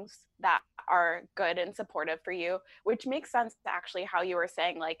things that are good and supportive for you, which makes sense to actually how you were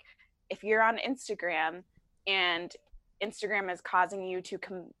saying, like if you're on Instagram and Instagram is causing you to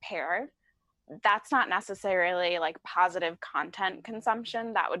compare, that's not necessarily like positive content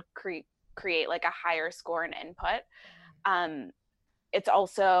consumption that would create like a higher score and input. It's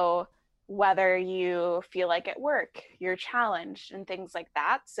also whether you feel like at work you're challenged and things like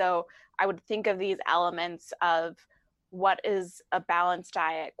that. So I would think of these elements of what is a balanced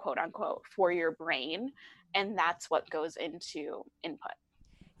diet, quote unquote, for your brain, and that's what goes into input.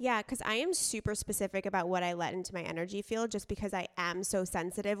 Yeah, because I am super specific about what I let into my energy field just because I am so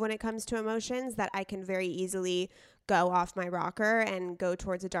sensitive when it comes to emotions that I can very easily go off my rocker and go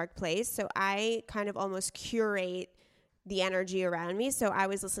towards a dark place. So I kind of almost curate the energy around me. So I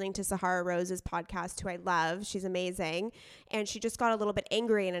was listening to Sahara Rose's podcast, who I love. She's amazing. And she just got a little bit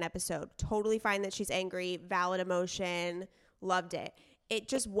angry in an episode. Totally fine that she's angry, valid emotion, loved it. it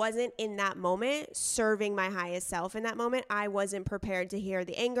just wasn't in that moment serving my highest self in that moment. I wasn't prepared to hear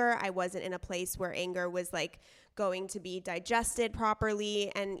the anger. I wasn't in a place where anger was like going to be digested properly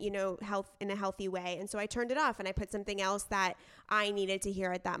and, you know, in a healthy way. And so I turned it off and I put something else that I needed to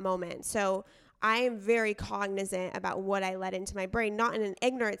hear at that moment. So I am very cognizant about what I let into my brain, not in an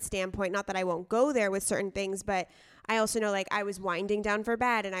ignorant standpoint, not that I won't go there with certain things, but I also know, like, I was winding down for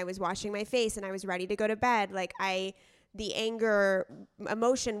bed and I was washing my face and I was ready to go to bed. Like, the anger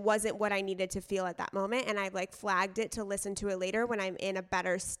emotion wasn't what I needed to feel at that moment. And I've like flagged it to listen to it later when I'm in a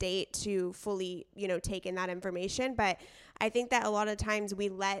better state to fully, you know, take in that information. But I think that a lot of times we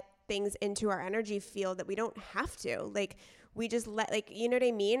let things into our energy field that we don't have to. Like, we just let, like, you know what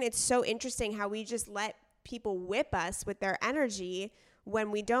I mean? It's so interesting how we just let people whip us with their energy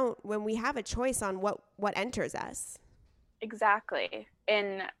when we have a choice on what enters us. Exactly.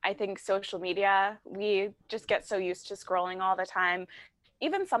 And I think social media, we just get so used to scrolling all the time.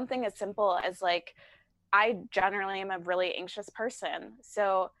 Even something as simple as, like, I generally am a really anxious person.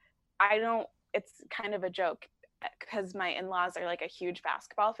 So it's kind of a joke because my in-laws are like a huge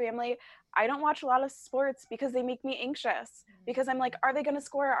basketball family. I don't watch a lot of sports because they make me anxious, because I'm like, are they going to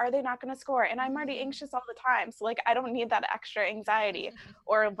score? Are they not going to score? And I'm already anxious all the time. So like, I don't need that extra anxiety.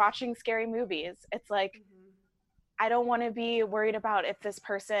 Or watching scary movies. It's like, I don't want to be worried about if this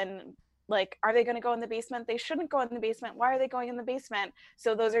person, like, are they going to go in the basement? They shouldn't go in the basement. Why are they going in the basement?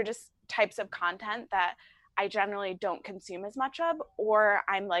 So those are just types of content that I generally don't consume as much of, or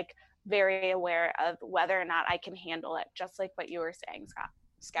I'm like very aware of whether or not I can handle it. Just like what you were saying,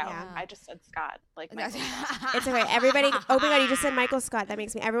 Scout. Yeah. I just said Scott. Like, It's okay. Everybody. Oh my God, you just said Michael Scott. That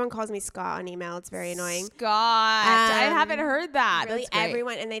makes me. Everyone calls me Scott on email. It's very annoying. Scott. I haven't heard that. Really, That's great.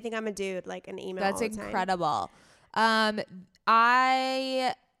 everyone, and they think I'm a dude, like an email. That's all the time. incredible.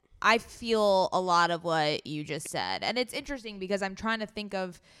 I feel a lot of what you just said, and it's interesting because I'm trying to think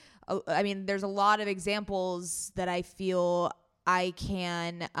of. I mean, there's a lot of examples that I feel I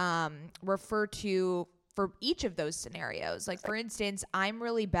can refer to for each of those scenarios. Like, for instance, I'm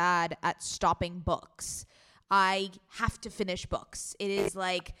really bad at stopping books. I have to finish books. It is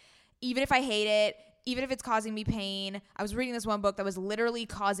like, even if I hate it, even if it's causing me pain. I was reading this one book that was literally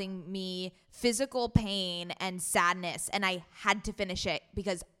causing me physical pain and sadness, and I had to finish it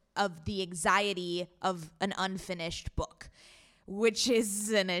because of the anxiety of an unfinished book, which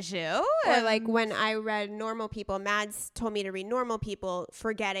is an issue. Or like when I read Normal People, Mads told me to read Normal People,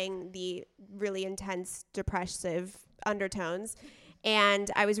 forgetting the really intense depressive undertones. And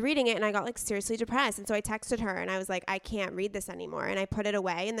I was reading it and I got like seriously depressed. And so I texted her and I was like, I can't read this anymore. And I put it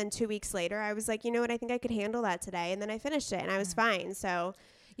away. And then 2 weeks later, I was like, you know what? I think I could handle that today. And then I finished it and I was fine. So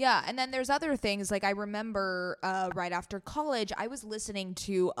yeah. And then there's other things. Like, I remember right after college, I was listening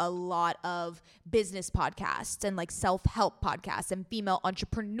to a lot of business podcasts and like self-help podcasts and female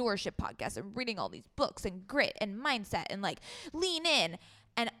entrepreneurship podcasts and reading all these books and grit and mindset and like lean in.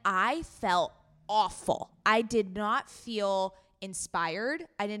 And I felt awful. I did not feel inspired.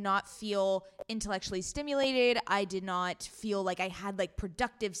 I did not feel intellectually stimulated. I did not feel like I had like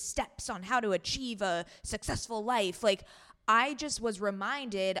productive steps on how to achieve a successful life. Like, I just was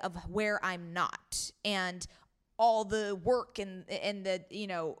reminded of where I'm not, and all the work and the, you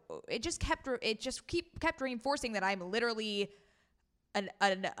know, it just kept reinforcing that I'm literally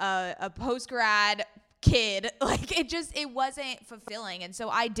a post-grad kid. Like, it wasn't fulfilling. And so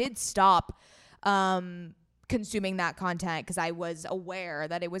I did stop consuming that content because I was aware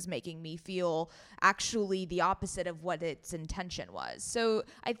that it was making me feel actually the opposite of what its intention was. So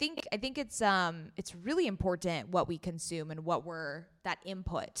I think it's really important what we consume and what we're that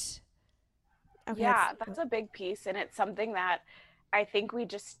input. okay, yeah, that's a big piece. And it's something that I think we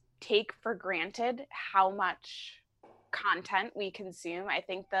just take for granted how much content we consume. I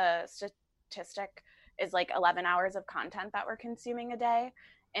think the statistic is like 11 hours of content that we're consuming a day.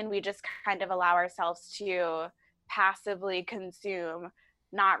 And we just kind of allow ourselves to passively consume,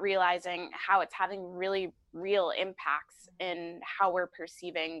 not realizing how it's having really real impacts in how we're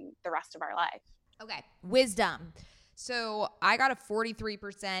perceiving the rest of our life. Okay. Wisdom. So I got a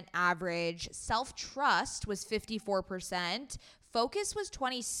 43% average. Self-trust was 54%. Focus was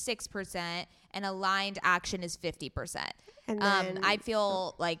 26%. And aligned action is 50%. And then, I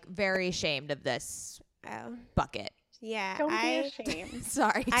feel like very ashamed of this bucket. Yeah, Don't be ashamed.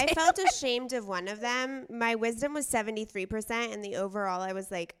 Sorry. I felt ashamed of one of them. My wisdom was 73%, and the overall, I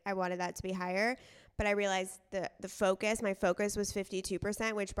was like, I wanted that to be higher. But I realized my focus was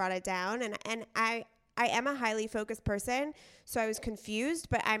 52%, which brought it down. And am a highly focused person, so I was confused,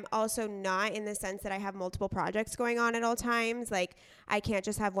 but I'm also not, in the sense that I have multiple projects going on at all times. Like, I can't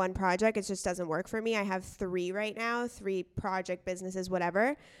just have one project. It just doesn't work for me. I have 3 right now, 3 project businesses,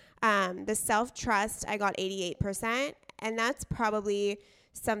 whatever. The self-trust, I got 88%, and that's probably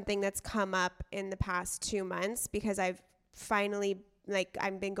something that's come up in the past 2 months because I've finally, like,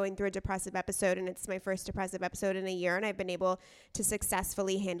 I've been going through a depressive episode, and it's my first depressive episode in a year, and I've been able to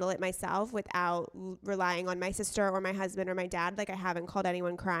successfully handle it myself without relying on my sister or my husband or my dad. Like, I haven't called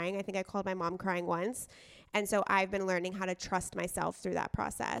anyone crying. I think I called my mom crying once. And so I've been learning how to trust myself through that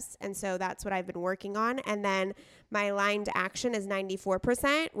process. And so that's what I've been working on. And then my aligned action is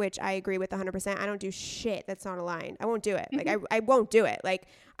 94%, which I agree with 100%. I don't do shit that's not aligned. I won't do it. Like, I won't do it. Like,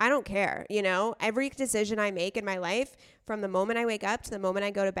 I don't care. You know, every decision I make in my life, from the moment I wake up to the moment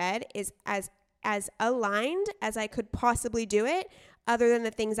I go to bed, is as aligned as I could possibly do it, other than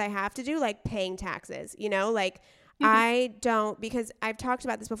the things I have to do, like paying taxes, you know, like, I don't, because I've talked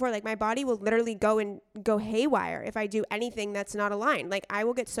about this before, like, my body will literally go haywire if I do anything that's not aligned. Like, I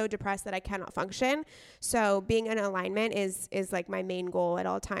will get so depressed that I cannot function. So being in alignment is like my main goal at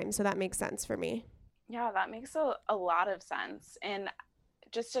all times. So that makes sense for me. Yeah, that makes a lot of sense. And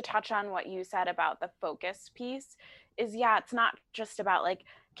just to touch on what you said about the focus piece is, yeah, it's not just about like,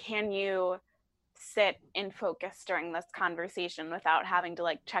 can you sit in focus during this conversation without having to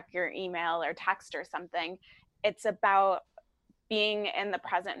like check your email or text or something. It's about being in the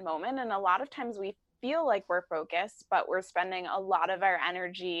present moment. And a lot of times we feel like we're focused, but we're spending a lot of our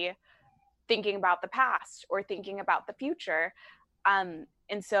energy thinking about the past or thinking about the future. And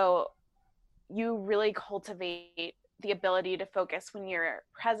so you really cultivate the ability to focus when you're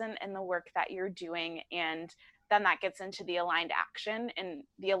present in the work that you're doing. And then that gets into the aligned action and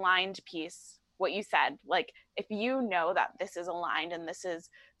the aligned piece, what you said, like, if you know that this is aligned and this is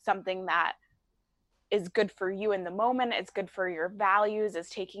something that is good for you in the moment, it's good for your values, is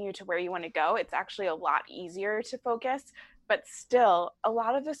taking you to where you want to go, it's actually a lot easier to focus. But still, a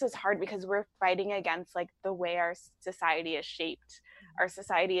lot of this is hard because we're fighting against like the way our society is shaped. Our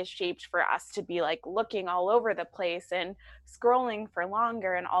society is shaped for us to be like looking all over the place and scrolling for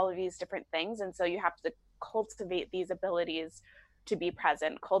longer and all of these different things. And so you have to cultivate these abilities to be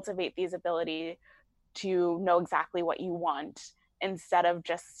present, cultivate these ability to know exactly what you want instead of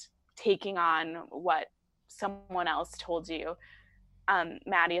just taking on what someone else told you.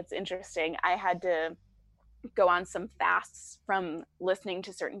 Maddie, it's interesting. I had to go on some fasts from listening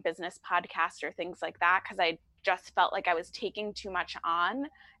to certain business podcasts or things like that because I just felt like I was taking too much on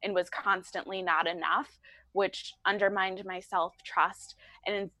and was constantly not enough, which undermined my self-trust.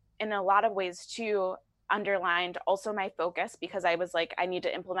 And in a lot of ways too, underlined also my focus because I was like, I need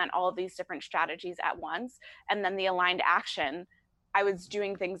to implement all of these different strategies at once. And then the aligned action, I was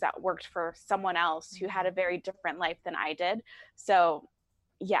doing things that worked for someone else who had a very different life than I did. So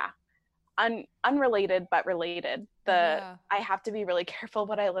yeah, unrelated, but related. I have to be really careful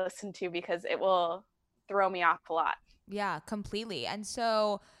what I listen to because it will throw me off a lot. Yeah, completely. And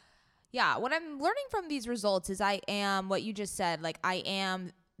so, yeah, what I'm learning from these results is I am what you just said. Like, I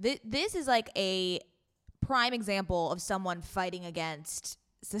am, this is like a prime example of someone fighting against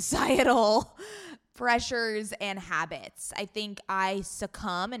societal pressures and habits. I think I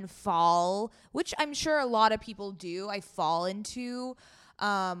succumb and fall, which I'm sure a lot of people do. I fall into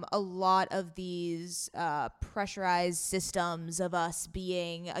a lot of these pressurized systems of us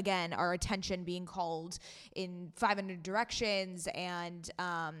being, again, our attention being called in 500 directions, and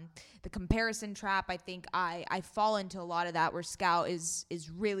the comparison trap. I think I fall into a lot of that, where Scout is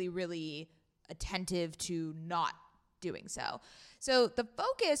really, really attentive to not doing so. So the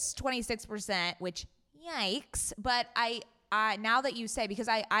focus 26%, which yikes, but I now that you say, because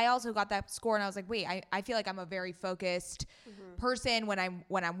I also got that score and I was like, wait, I feel like I'm a very focused person when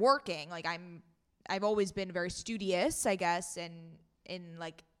I'm working. Like, I've always been very studious, I guess, in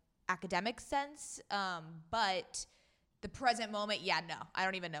like academic sense. But the present moment, yeah, no, I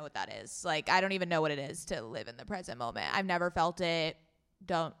don't even know what that is. Like, I don't even know what it is to live in the present moment. I've never felt it.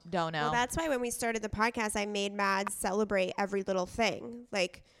 Don't know. Well, that's why when we started the podcast, I made Mads celebrate every little thing.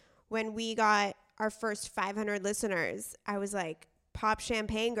 Like, when we got our first 500 listeners, I was like, pop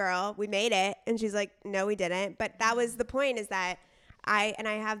champagne, girl, we made it. And she's like, no, we didn't. But that was the point, is that I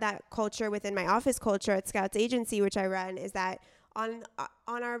have that culture within my office culture at Scouts Agency, which I run, is that on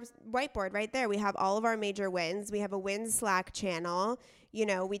our whiteboard right there, we have all of our major wins. We have a wins Slack channel. You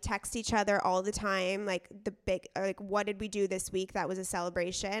know, we text each other all the time, like what did we do this week? That was a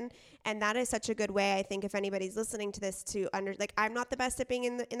celebration. And that is such a good way, I think, if anybody's listening to this, to I'm not the best at being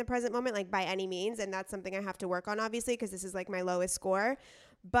in the present moment, like, by any means. And that's something I have to work on, obviously, because this is like my lowest score.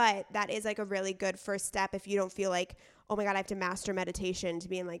 But that is like a really good first step if you don't feel like, oh my God, I have to master meditation to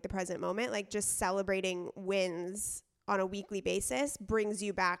be in like the present moment. Like just celebrating wins on a weekly basis brings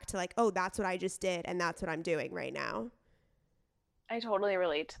you back to like, oh, that's what I just did and that's what I'm doing right now. I totally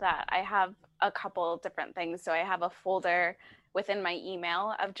relate to that. I have a couple different things. So I have a folder within my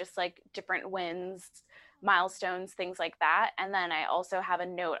email of just like different wins, milestones, things like that. And then I also have a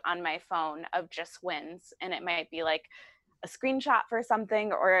note on my phone of just wins. And it might be like a screenshot for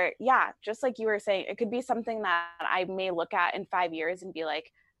something, or just like you were saying, it could be something that I may look at in 5 years and be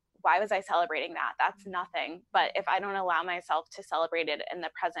like, why was I celebrating that? That's nothing. But if I don't allow myself to celebrate it in the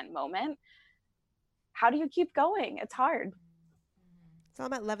present moment, how do you keep going? It's hard. It's all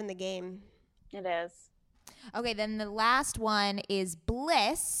about loving the game. It is. Okay, then the last one is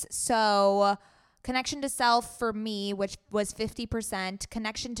bliss. So connection to self for me, which was 50%,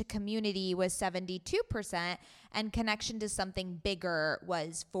 connection to community was 72%, and connection to something bigger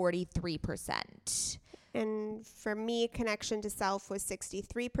was 43%. And for me, connection to self was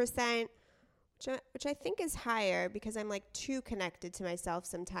 63%, which I think is higher because I'm like too connected to myself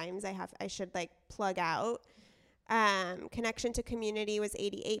sometimes. I should like plug out. Connection to community was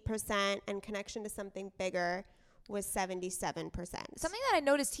 88%, and connection to something bigger was 77%. Something that I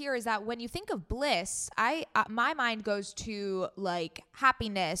noticed here is that when you think of bliss, my mind goes to like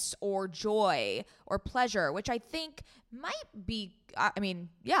happiness or joy or pleasure, which I think might be,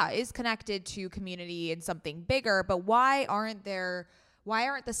 is connected to community and something bigger. But why aren't the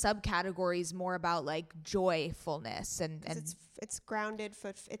subcategories more about like joyfulness and it's grounded,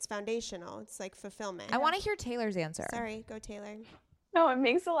 it's foundational. It's like fulfillment. I want to hear Taylor's answer. Sorry, go Taylor. No, it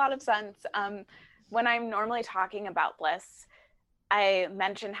makes a lot of sense. When I'm normally talking about bliss, I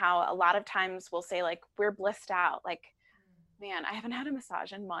mention how a lot of times we'll say like, we're blissed out. Like, man, I haven't had a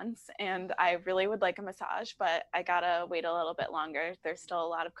massage in months and I really would like a massage, but I gotta wait a little bit longer. There's still a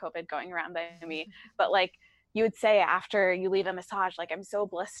lot of COVID going around by me. But like you would say after you leave a massage, like, I'm so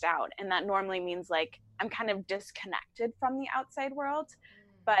blissed out. And that normally means like, I'm kind of disconnected from the outside world.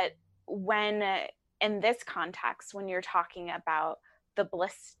 But when in this context, when you're talking about the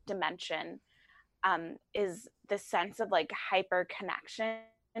bliss dimension, is the sense of like hyper connection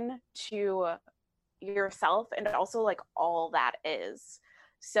to yourself and also like all that is.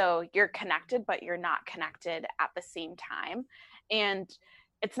 So you're connected, but you're not connected at the same time. And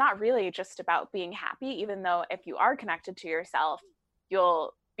it's not really just about being happy, even though if you are connected to yourself,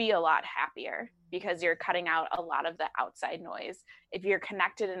 you'll be a lot happier because you're cutting out a lot of the outside noise. If you're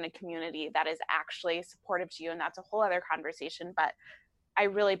connected in a community that is actually supportive to you, and that's a whole other conversation, but I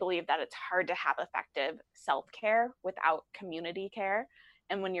really believe that it's hard to have effective self-care without community care.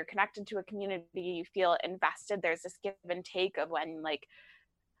 And when you're connected to a community, you feel invested. There's this give and take of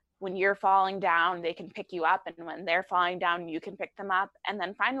when you're falling down, they can pick you up. And when they're falling down, you can pick them up. And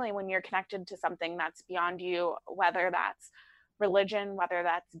then finally, when you're connected to something that's beyond you, whether that's religion, whether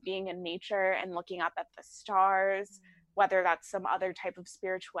that's being in nature and looking up at the stars, whether that's some other type of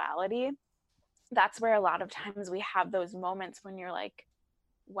spirituality, that's where a lot of times we have those moments when you're like,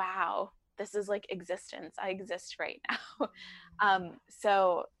 wow, this is like existence. I exist right now.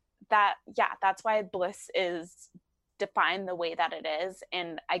 So that's why bliss is defined the way that it is.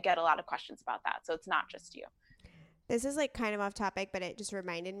 And I get a lot of questions about that. So it's not just you. This is like kind of off topic, but it just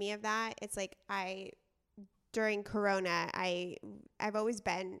reminded me of that. It's like during Corona, I've always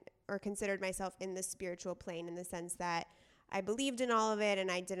been or considered myself in the spiritual plane in the sense that I believed in all of it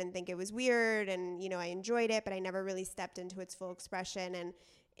and I didn't think it was weird and, I enjoyed it, but I never really stepped into its full expression. And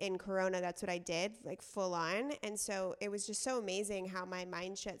in Corona, that's what I did, like full on. And so it was just so amazing how my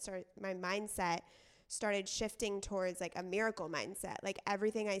mindset started shifting towards like a miracle mindset. Like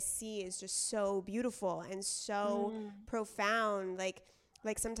everything I see is just so beautiful and so profound. Like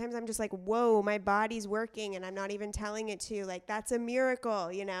sometimes I'm just like, whoa, my body's working and I'm not even telling it to. Like that's a miracle,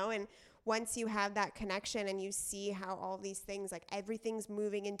 And once you have that connection and you see how all these things, like everything's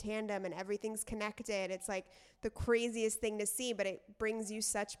moving in tandem and everything's connected, it's like the craziest thing to see, but it brings you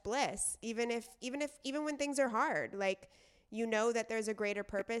such bliss. Even when things are hard, like, that there's a greater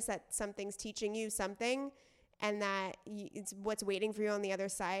purpose, that something's teaching you something, and that it's what's waiting for you on the other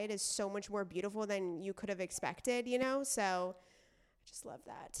side is so much more beautiful than you could have expected, So I just love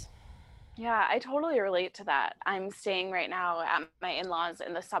that. Yeah, I totally relate to that. I'm staying right now at my in-laws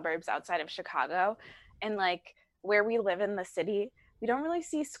in the suburbs outside of Chicago. And like where we live in the city, we don't really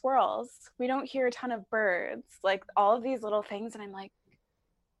see squirrels. We don't hear a ton of birds, like all of these little things. And I'm like,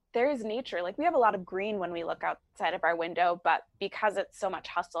 there is nature. Like we have a lot of green when we look outside of our window, but because it's so much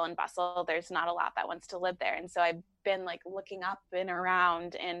hustle and bustle, there's not a lot that wants to live there. And so I've been like looking up and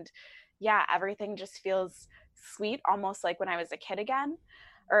around and everything just feels sweet, almost like when I was a kid again.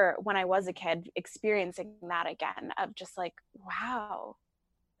 or when I was a kid, experiencing that again of just like, wow,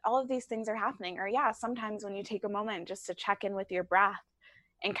 all of these things are happening. Or yeah, sometimes when you take a moment just to check in with your breath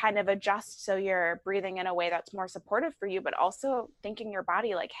and kind of adjust so you're breathing in a way that's more supportive for you, but also thinking your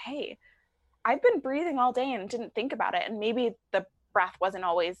body like, hey, I've been breathing all day and didn't think about it. And maybe the breath wasn't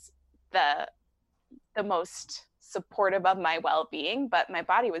always the most supportive of my well-being, but my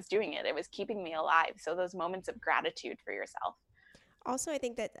body was doing it. It was keeping me alive. So those moments of gratitude for yourself. Also, I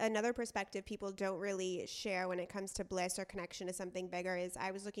think that another perspective people don't really share when it comes to bliss or connection to something bigger is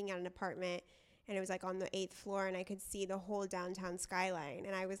I was looking at an apartment and it was like on the 8th floor and I could see the whole downtown skyline.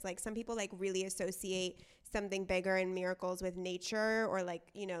 And I was like, some people like really associate something bigger and miracles with nature or like,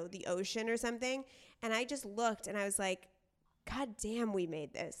 you know, the ocean or something. And I just looked and I was like, God damn, we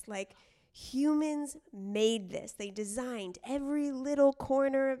made this. Like, humans made this. They designed every little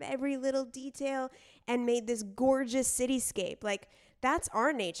corner of every little detail and made this gorgeous cityscape. Like, that's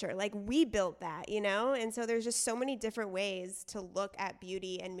our nature. Like, we built that, you know? And so there's just so many different ways to look at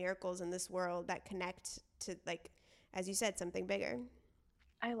beauty and miracles in this world that connect to, like, as you said, something bigger.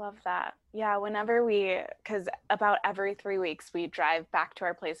 I love that. Yeah, whenever because about every 3 weeks we drive back to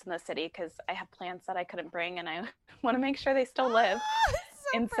our place in the city because I have plants that I couldn't bring and I want to make sure they still live.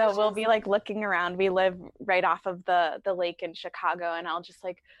 And so we'll be like looking around. We live right off of the lake in Chicago, and I'll just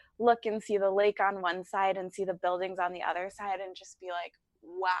like look and see the lake on one side and see the buildings on the other side and just be like,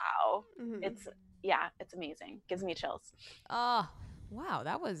 wow. Mm-hmm. It's amazing. Gives me chills. Oh, wow.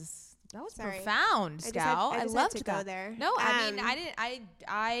 That was profound, Scout. I loved to go there. No, I mean,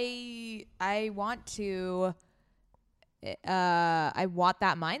 I want to. I want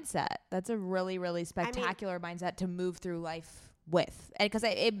that mindset. That's a really, really spectacular mindset to move through life with, and because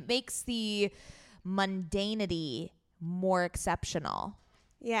it makes the mundanity more exceptional.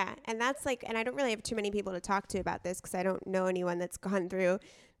 Yeah, and that's like, and I don't really have too many people to talk to about this because I don't know anyone that's gone through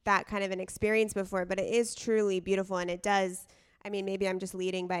that kind of an experience before, but it is truly beautiful, and it does. I mean, maybe I'm just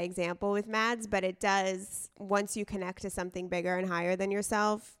leading by example with Mads, but it does, once you connect to something bigger and higher than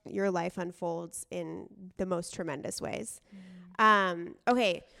yourself, your life unfolds in the most tremendous ways.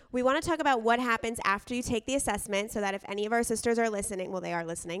 Okay, we want to talk about what happens after you take the assessment so that if any of our sisters are listening, well, they are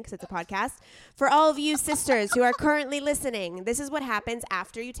listening because it's a podcast. For all of you sisters who are currently listening, this is what happens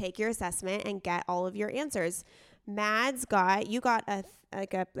after you take your assessment and get all of your answers. Mads you got a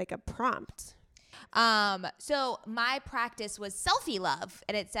prompt. So my practice was selfie love,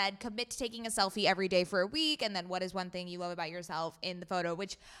 and it said commit to taking a selfie every day for a week, and then what is one thing you love about yourself in the photo,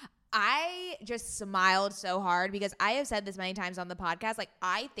 which I just smiled so hard because I have said this many times on the podcast. Like,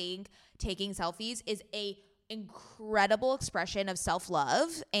 I think taking selfies is a incredible expression of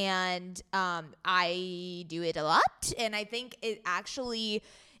self-love, and I do it a lot, and I think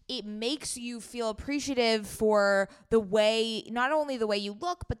it makes you feel appreciative for the way, not only the way you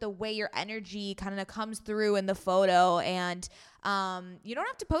look, but the way your energy kind of comes through in the photo. And you don't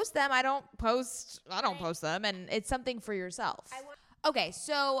have to post them. I don't post them. And it's something for yourself. Okay,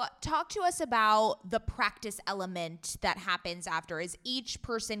 so talk to us about the practice element that happens after. Is each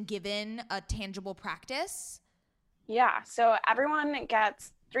person given a tangible practice? Yeah, so everyone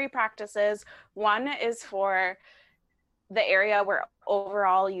gets 3 practices. One is for the area where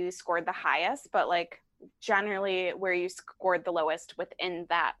overall you scored the highest, but like generally where you scored the lowest within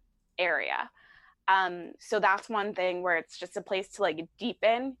that area. So that's one thing where it's just a place to like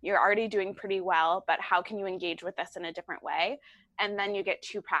deepen. You're already doing pretty well, but how can you engage with this in a different way? And then you get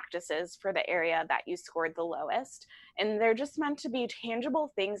 2 practices for the area that you scored the lowest. And they're just meant to be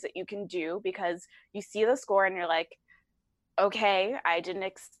tangible things that you can do because you see the score and you're like, okay, I didn't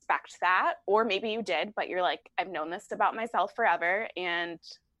expect that. Or maybe you did, but you're like, I've known this about myself forever and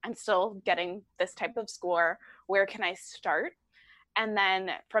I'm still getting this type of score. Where can I start? And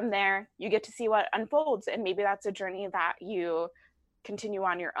then from there, you get to see what unfolds. And maybe that's a journey that you continue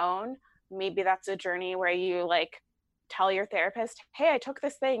on your own. Maybe that's a journey where you like tell your therapist, hey, I took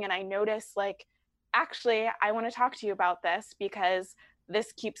this thing and I noticed like, actually, I want to talk to you about this because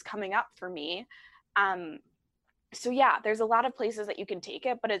this keeps coming up for me. So yeah, there's a lot of places that you can take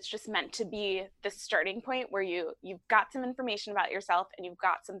it, but it's just meant to be the starting point where you've got some information about yourself and you've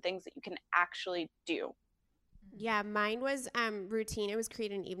got some things that you can actually do. Yeah, mine was routine. It was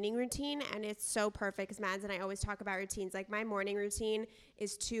create an evening routine, and it's so perfect because Mads and I always talk about routines. Like, my morning routine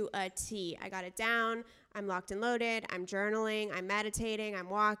is to a T. I got it down. I'm locked and loaded. I'm journaling. I'm meditating. I'm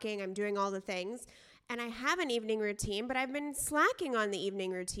walking. I'm doing all the things. And I have an evening routine, but I've been slacking on the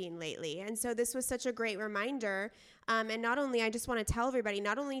evening routine lately. And so this was such a great reminder. And not only, I just want to tell everybody,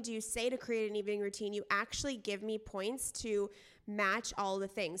 not only do you say to create an evening routine, you actually give me points to match all the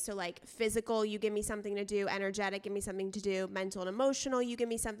things. So like physical, you give me something to do, energetic, give me something to do, mental and emotional, you give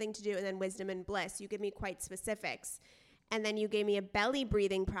me something to do, and then wisdom and bliss, you give me quite specifics. And then you gave me a belly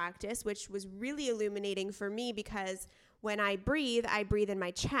breathing practice, which was really illuminating for me because when I breathe in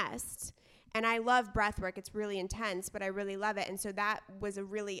my chest. And I love breath work. It's really intense, but I really love it. And so that was a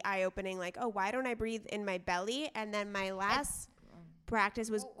really eye-opening, like, oh, why don't I breathe in my belly? And then my last practice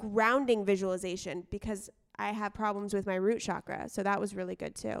was grounding visualization because I have problems with my root chakra. So that was really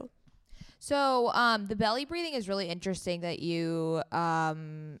good too. So the belly breathing is really interesting that you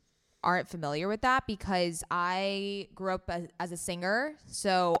aren't familiar with that because I grew up as a singer.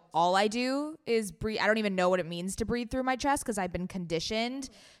 So all I do is breathe. I don't even know what it means to breathe through my chest because I've been conditioned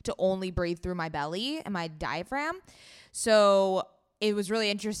to only breathe through my belly and my diaphragm. So it was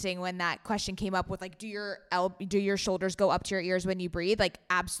really interesting when that question came up with like, do your shoulders go up to your ears when you breathe? Like,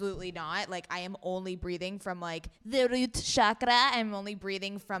 absolutely not. Like, I am only breathing from like the root chakra. I'm only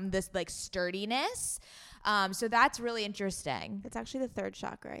breathing from this like sturdiness. So that's really interesting. It's actually the third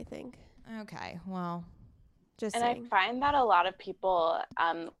chakra, I think. Okay, well, just and saying. I find that a lot of people,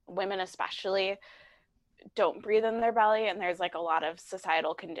 women especially, don't breathe in their belly, and there's like a lot of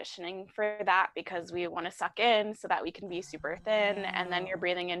societal conditioning for that because we want to suck in so that we can be super thin, and then you're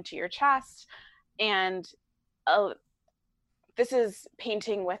breathing into your chest, and this is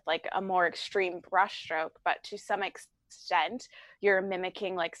painting with like a more extreme brushstroke, but to some extent you're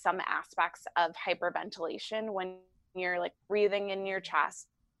mimicking like some aspects of hyperventilation when you're like breathing in your chest,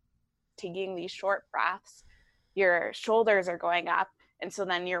 taking these short breaths, your shoulders are going up, and so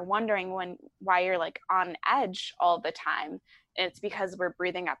then you're wondering why you're like on edge all the time. And it's because we're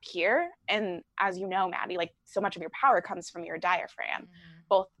breathing up here, and as you know, Maddie, like so much of your power comes from your diaphragm,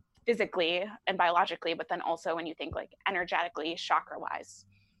 both physically and biologically, but then also when you think like energetically, chakra wise.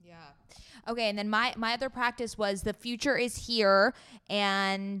 Yeah. Okay. And then my other practice was the future is here.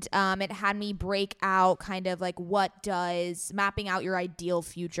 And it had me break out kind of like mapping out your ideal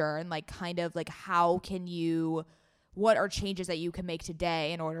future and like kind of like what are changes that you can make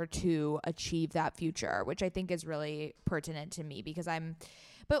today in order to achieve that future, which I think is really pertinent to me because I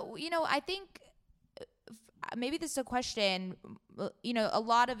think maybe this is a question, a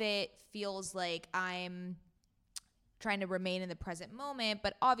lot of it feels like I'm trying to remain in the present moment,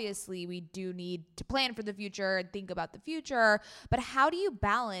 but obviously we do need to plan for the future and think about the future. But how do you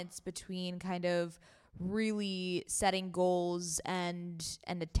balance between kind of really setting goals and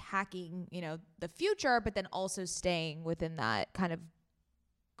attacking, the future, but then also staying within that kind of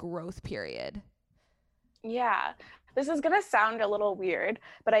growth period? Yeah, this is going to sound a little weird,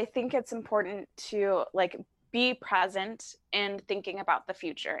 but I think it's important to like be present in thinking about the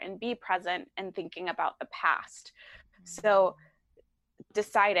future and be present in thinking about the past. So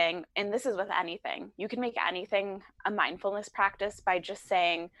deciding, and this is with anything, you can make anything a mindfulness practice by just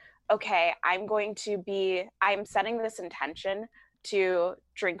saying, okay, I'm setting this intention to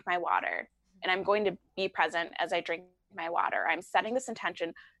drink my water, and I'm going to be present as I drink my water. I'm setting this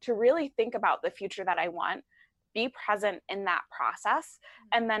intention to really think about the future that I want, be present in that process.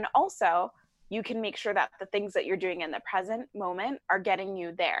 And then also you can make sure that the things that you're doing in the present moment are getting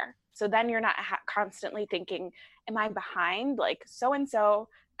you there. So then you're not constantly thinking, am I behind? Like so-and-so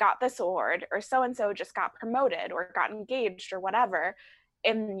got this award, or so-and-so just got promoted or got engaged or whatever.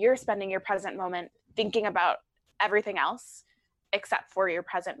 And you're spending your present moment thinking about everything else except for your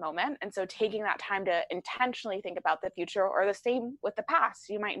present moment. And so taking that time to intentionally think about the future, or the same with the past.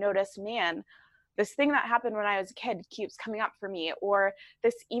 You might notice, man, this thing that happened when I was a kid keeps coming up for me, or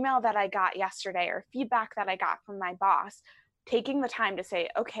this email that I got yesterday, or feedback that I got from my boss. Taking the time to say,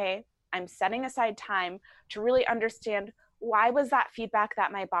 okay, I'm setting aside time to really understand, why was that feedback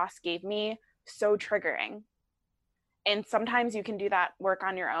that my boss gave me so triggering? And sometimes you can do that work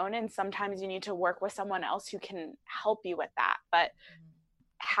on your own, and sometimes you need to work with someone else who can help you with that. But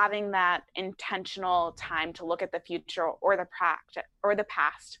having that intentional time to look at the future or the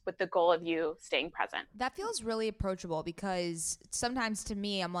past with the goal of you staying present. That feels really approachable, because sometimes to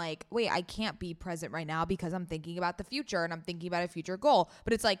me, I'm like, wait, I can't be present right now because I'm thinking about the future and I'm thinking about a future goal.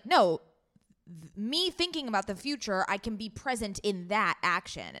 But it's like, no, me thinking about the future, I can be present in that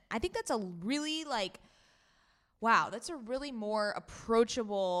action. I think that's a really wow, that's a really more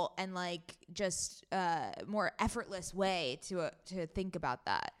approachable and just more effortless way to think about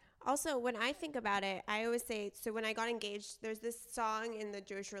that. Also, when I think about it, I always say, so when I got engaged, there's this song in the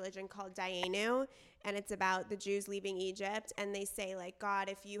Jewish religion called Dayenu, and it's about the Jews leaving Egypt, and they say, God,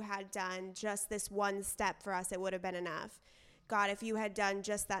 if you had done just this one step for us, it would have been enough. God, if you had done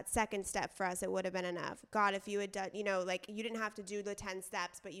just that second step for us, it would have been enough. God, if you had done, you didn't have to do the 10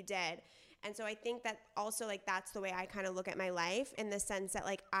 steps, but you did. And so I think that also like that's the way I kind of look at my life, in the sense that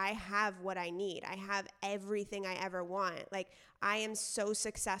like I have what I need. I have everything I ever want. Like I am so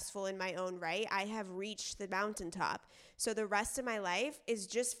successful in my own right. I have reached the mountaintop. So the rest of my life is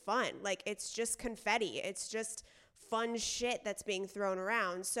just fun. Like it's just confetti. It's just fun shit that's being thrown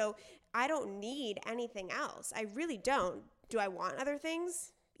around. So I don't need anything else. I really don't. Do I want other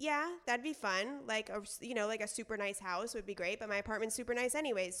things? Yeah, that'd be fun. Like like a super nice house would be great, but my apartment's super nice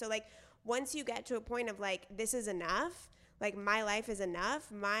anyways. So like once you get to a point of like, this is enough, like my life is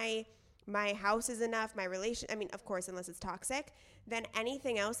enough, my house is enough, my relation, I mean, of course, unless it's toxic, then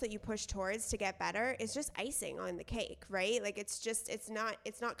anything else that you push towards to get better is just icing on the cake, right? Like it's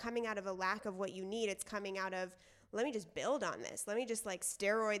not coming out of a lack of what you need. It's coming out of, let me just build on this. Let me just like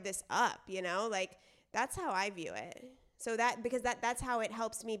steroid this up, like that's how I view it. So because that's how it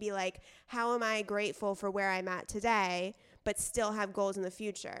helps me be like, how am I grateful for where I'm at today, but still have goals in the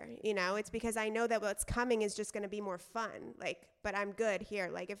future? It's because I know that what's coming is just going to be more fun. Like, but I'm good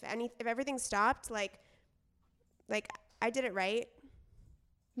here. Like if everything stopped, like I did it right.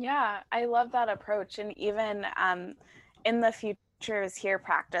 Yeah, I love that approach. And even in the future is here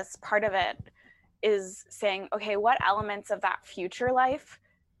practice, part of it is saying, okay, what elements of that future life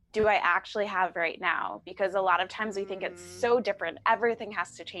do I actually have right now? Because a lot of times we think it's so different. Everything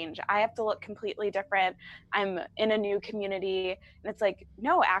has to change. I have to look completely different. I'm in a new community. And it's like,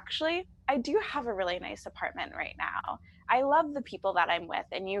 no, actually, I do have a really nice apartment right now. I love the people that I'm with.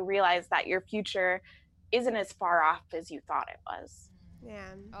 And you realize that your future isn't as far off as you thought it was. Yeah.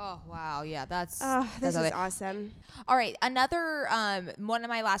 Oh, wow. Yeah, this is awesome. All right. Another one of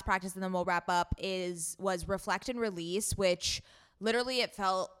my last practice, and then we'll wrap up, was reflect and release, which literally it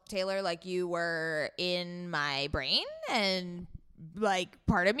felt, Taylor, like you were in my brain and like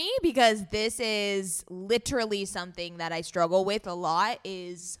part of me, because this is literally something that I struggle with a lot,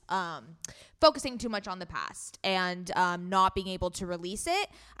 is focusing too much on the past and not being able to release it.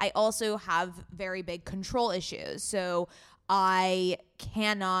 I also have very big control issues. So I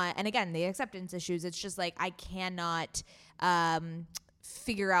cannot, and again, the acceptance issues, it's just like I cannot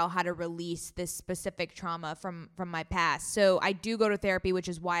figure out how to release this specific trauma from my past. So I do go to therapy, which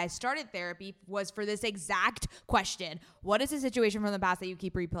is why I started therapy, was for this exact question. What is a situation from the past that you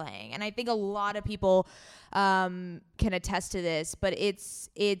keep replaying? And I think a lot of people can attest to this, but it's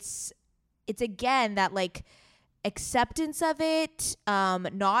again that like acceptance of it,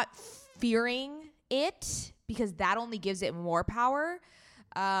 not fearing it, because that only gives it more power,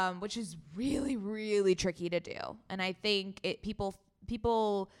 which is really, really tricky to do. And I think people,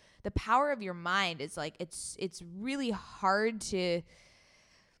 the power of your mind is like, it's really hard to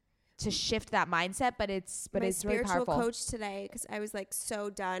shift that mindset, but it's really powerful. My spiritual coach today, because I was like so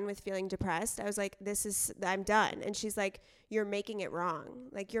done with feeling depressed, I was like, I'm done. And she's like, you're making it wrong.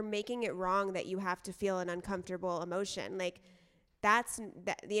 Like you're making it wrong that you have to feel an uncomfortable emotion. Like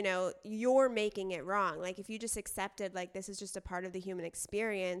you're making it wrong. Like if you just accepted like this is just a part of the human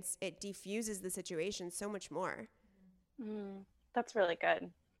experience, it diffuses the situation so much more. That's really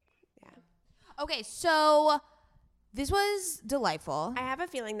good. Yeah. Okay, so this was delightful. I have a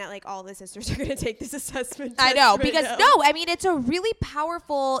feeling that like all the sisters are going to take this assessment. I know, because it's a really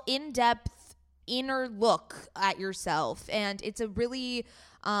powerful, in-depth inner look at yourself, and it's a really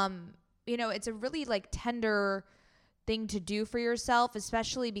it's a really like tender thing to do for yourself,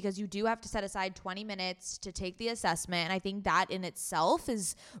 especially because you do have to set aside 20 minutes to take the assessment. And I think that in itself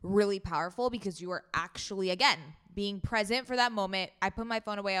is really powerful, because you are actually, again, being present for that moment. I put my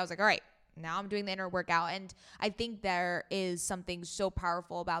phone away. I was like, all right, now I'm doing the inner workout. And I think there is something so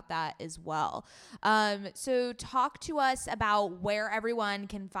powerful about that as well. So talk to us about where everyone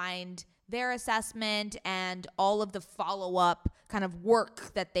can find their assessment and all of the follow-up kind of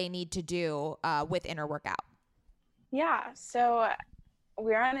work that they need to do with inner workout. Yeah, so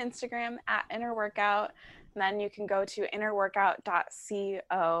we're on Instagram at Inner Workout, and then you can go to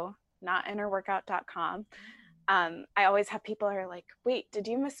innerworkout.co, not innerworkout.com. I always have people who are like, wait, did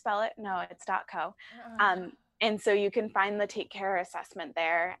you misspell it? No, it's .co. And so you can find the Take Care assessment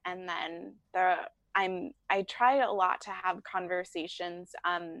there. And then I try a lot to have conversations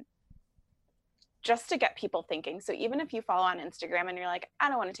just to get people thinking. So even if you follow on Instagram and you're like, I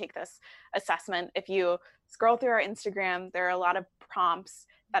don't want to take this assessment, if you scroll through our Instagram, there are a lot of prompts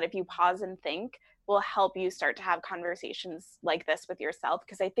that if you pause and think will help you start to have conversations like this with yourself,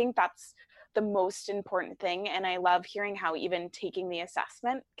 because I think that's the most important thing. And I love hearing how even taking the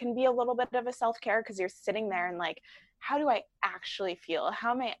assessment can be a little bit of a self-care, because you're sitting there and like, how do I actually feel?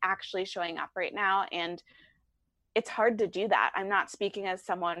 How am I actually showing up right now? And it's hard to do that. I'm not speaking as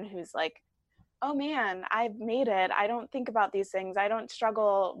someone who's like oh man, I've made it. I don't think about these things. I don't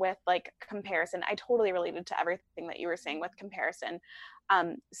struggle with like comparison. I totally related to everything that you were saying with comparison.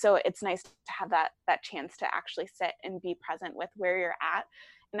 So it's nice to have that chance to actually sit and be present with where you're at.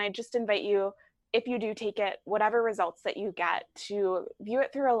 And I just invite you, if you do take it, whatever results that you get, to view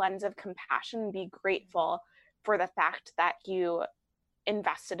it through a lens of compassion and be grateful for the fact that you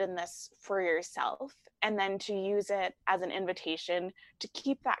invested in this for yourself, and then to use it as an invitation to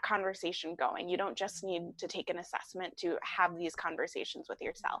keep that conversation going. You don't just need to take an assessment to have these conversations with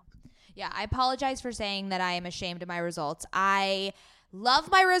yourself. Yeah, I apologize for saying that I am ashamed of my results. I love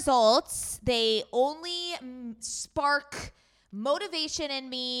my results. They only spark motivation in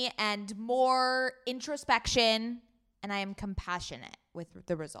me and more introspection, and I am compassionate with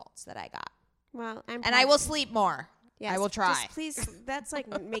the results that I got. Well, and I will sleep more. Yes, I will try. Just please, that's like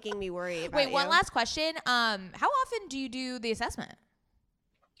making me worry about Wait, one you. last question. How often do you do the assessment?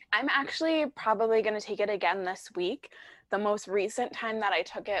 I'm actually probably going to take it again this week. The most recent time that I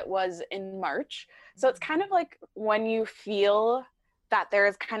took it was in March. So it's kind of like when you feel that there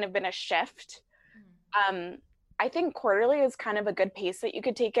has kind of been a shift. I think quarterly is kind of a good pace that you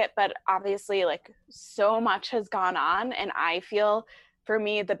could take it, but obviously like so much has gone on. And I feel for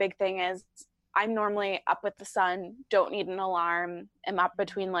me, the big thing is I'm normally up with the sun, don't need an alarm. I'm up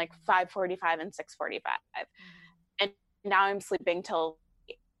between like 5:45 and 6:45. And now I'm sleeping till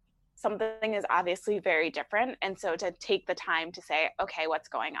something is obviously very different. And so to take the time to say, okay, what's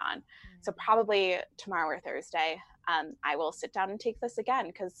going on? So probably tomorrow or Thursday, I will sit down and take this again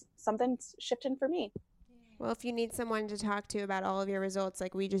because something's shifting for me. Well, if you need someone to talk to about all of your results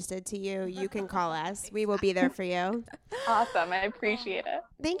like we just did to you, you can call us. We will be there for you. Awesome. I appreciate it.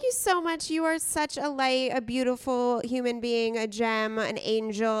 Thank you so much. You are such a light, a beautiful human being, a gem, an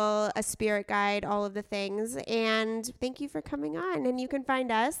angel, a spirit guide, all of the things. And thank you for coming on. And you can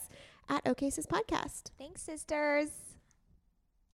find us at OK Sis Podcast. Thanks, sisters.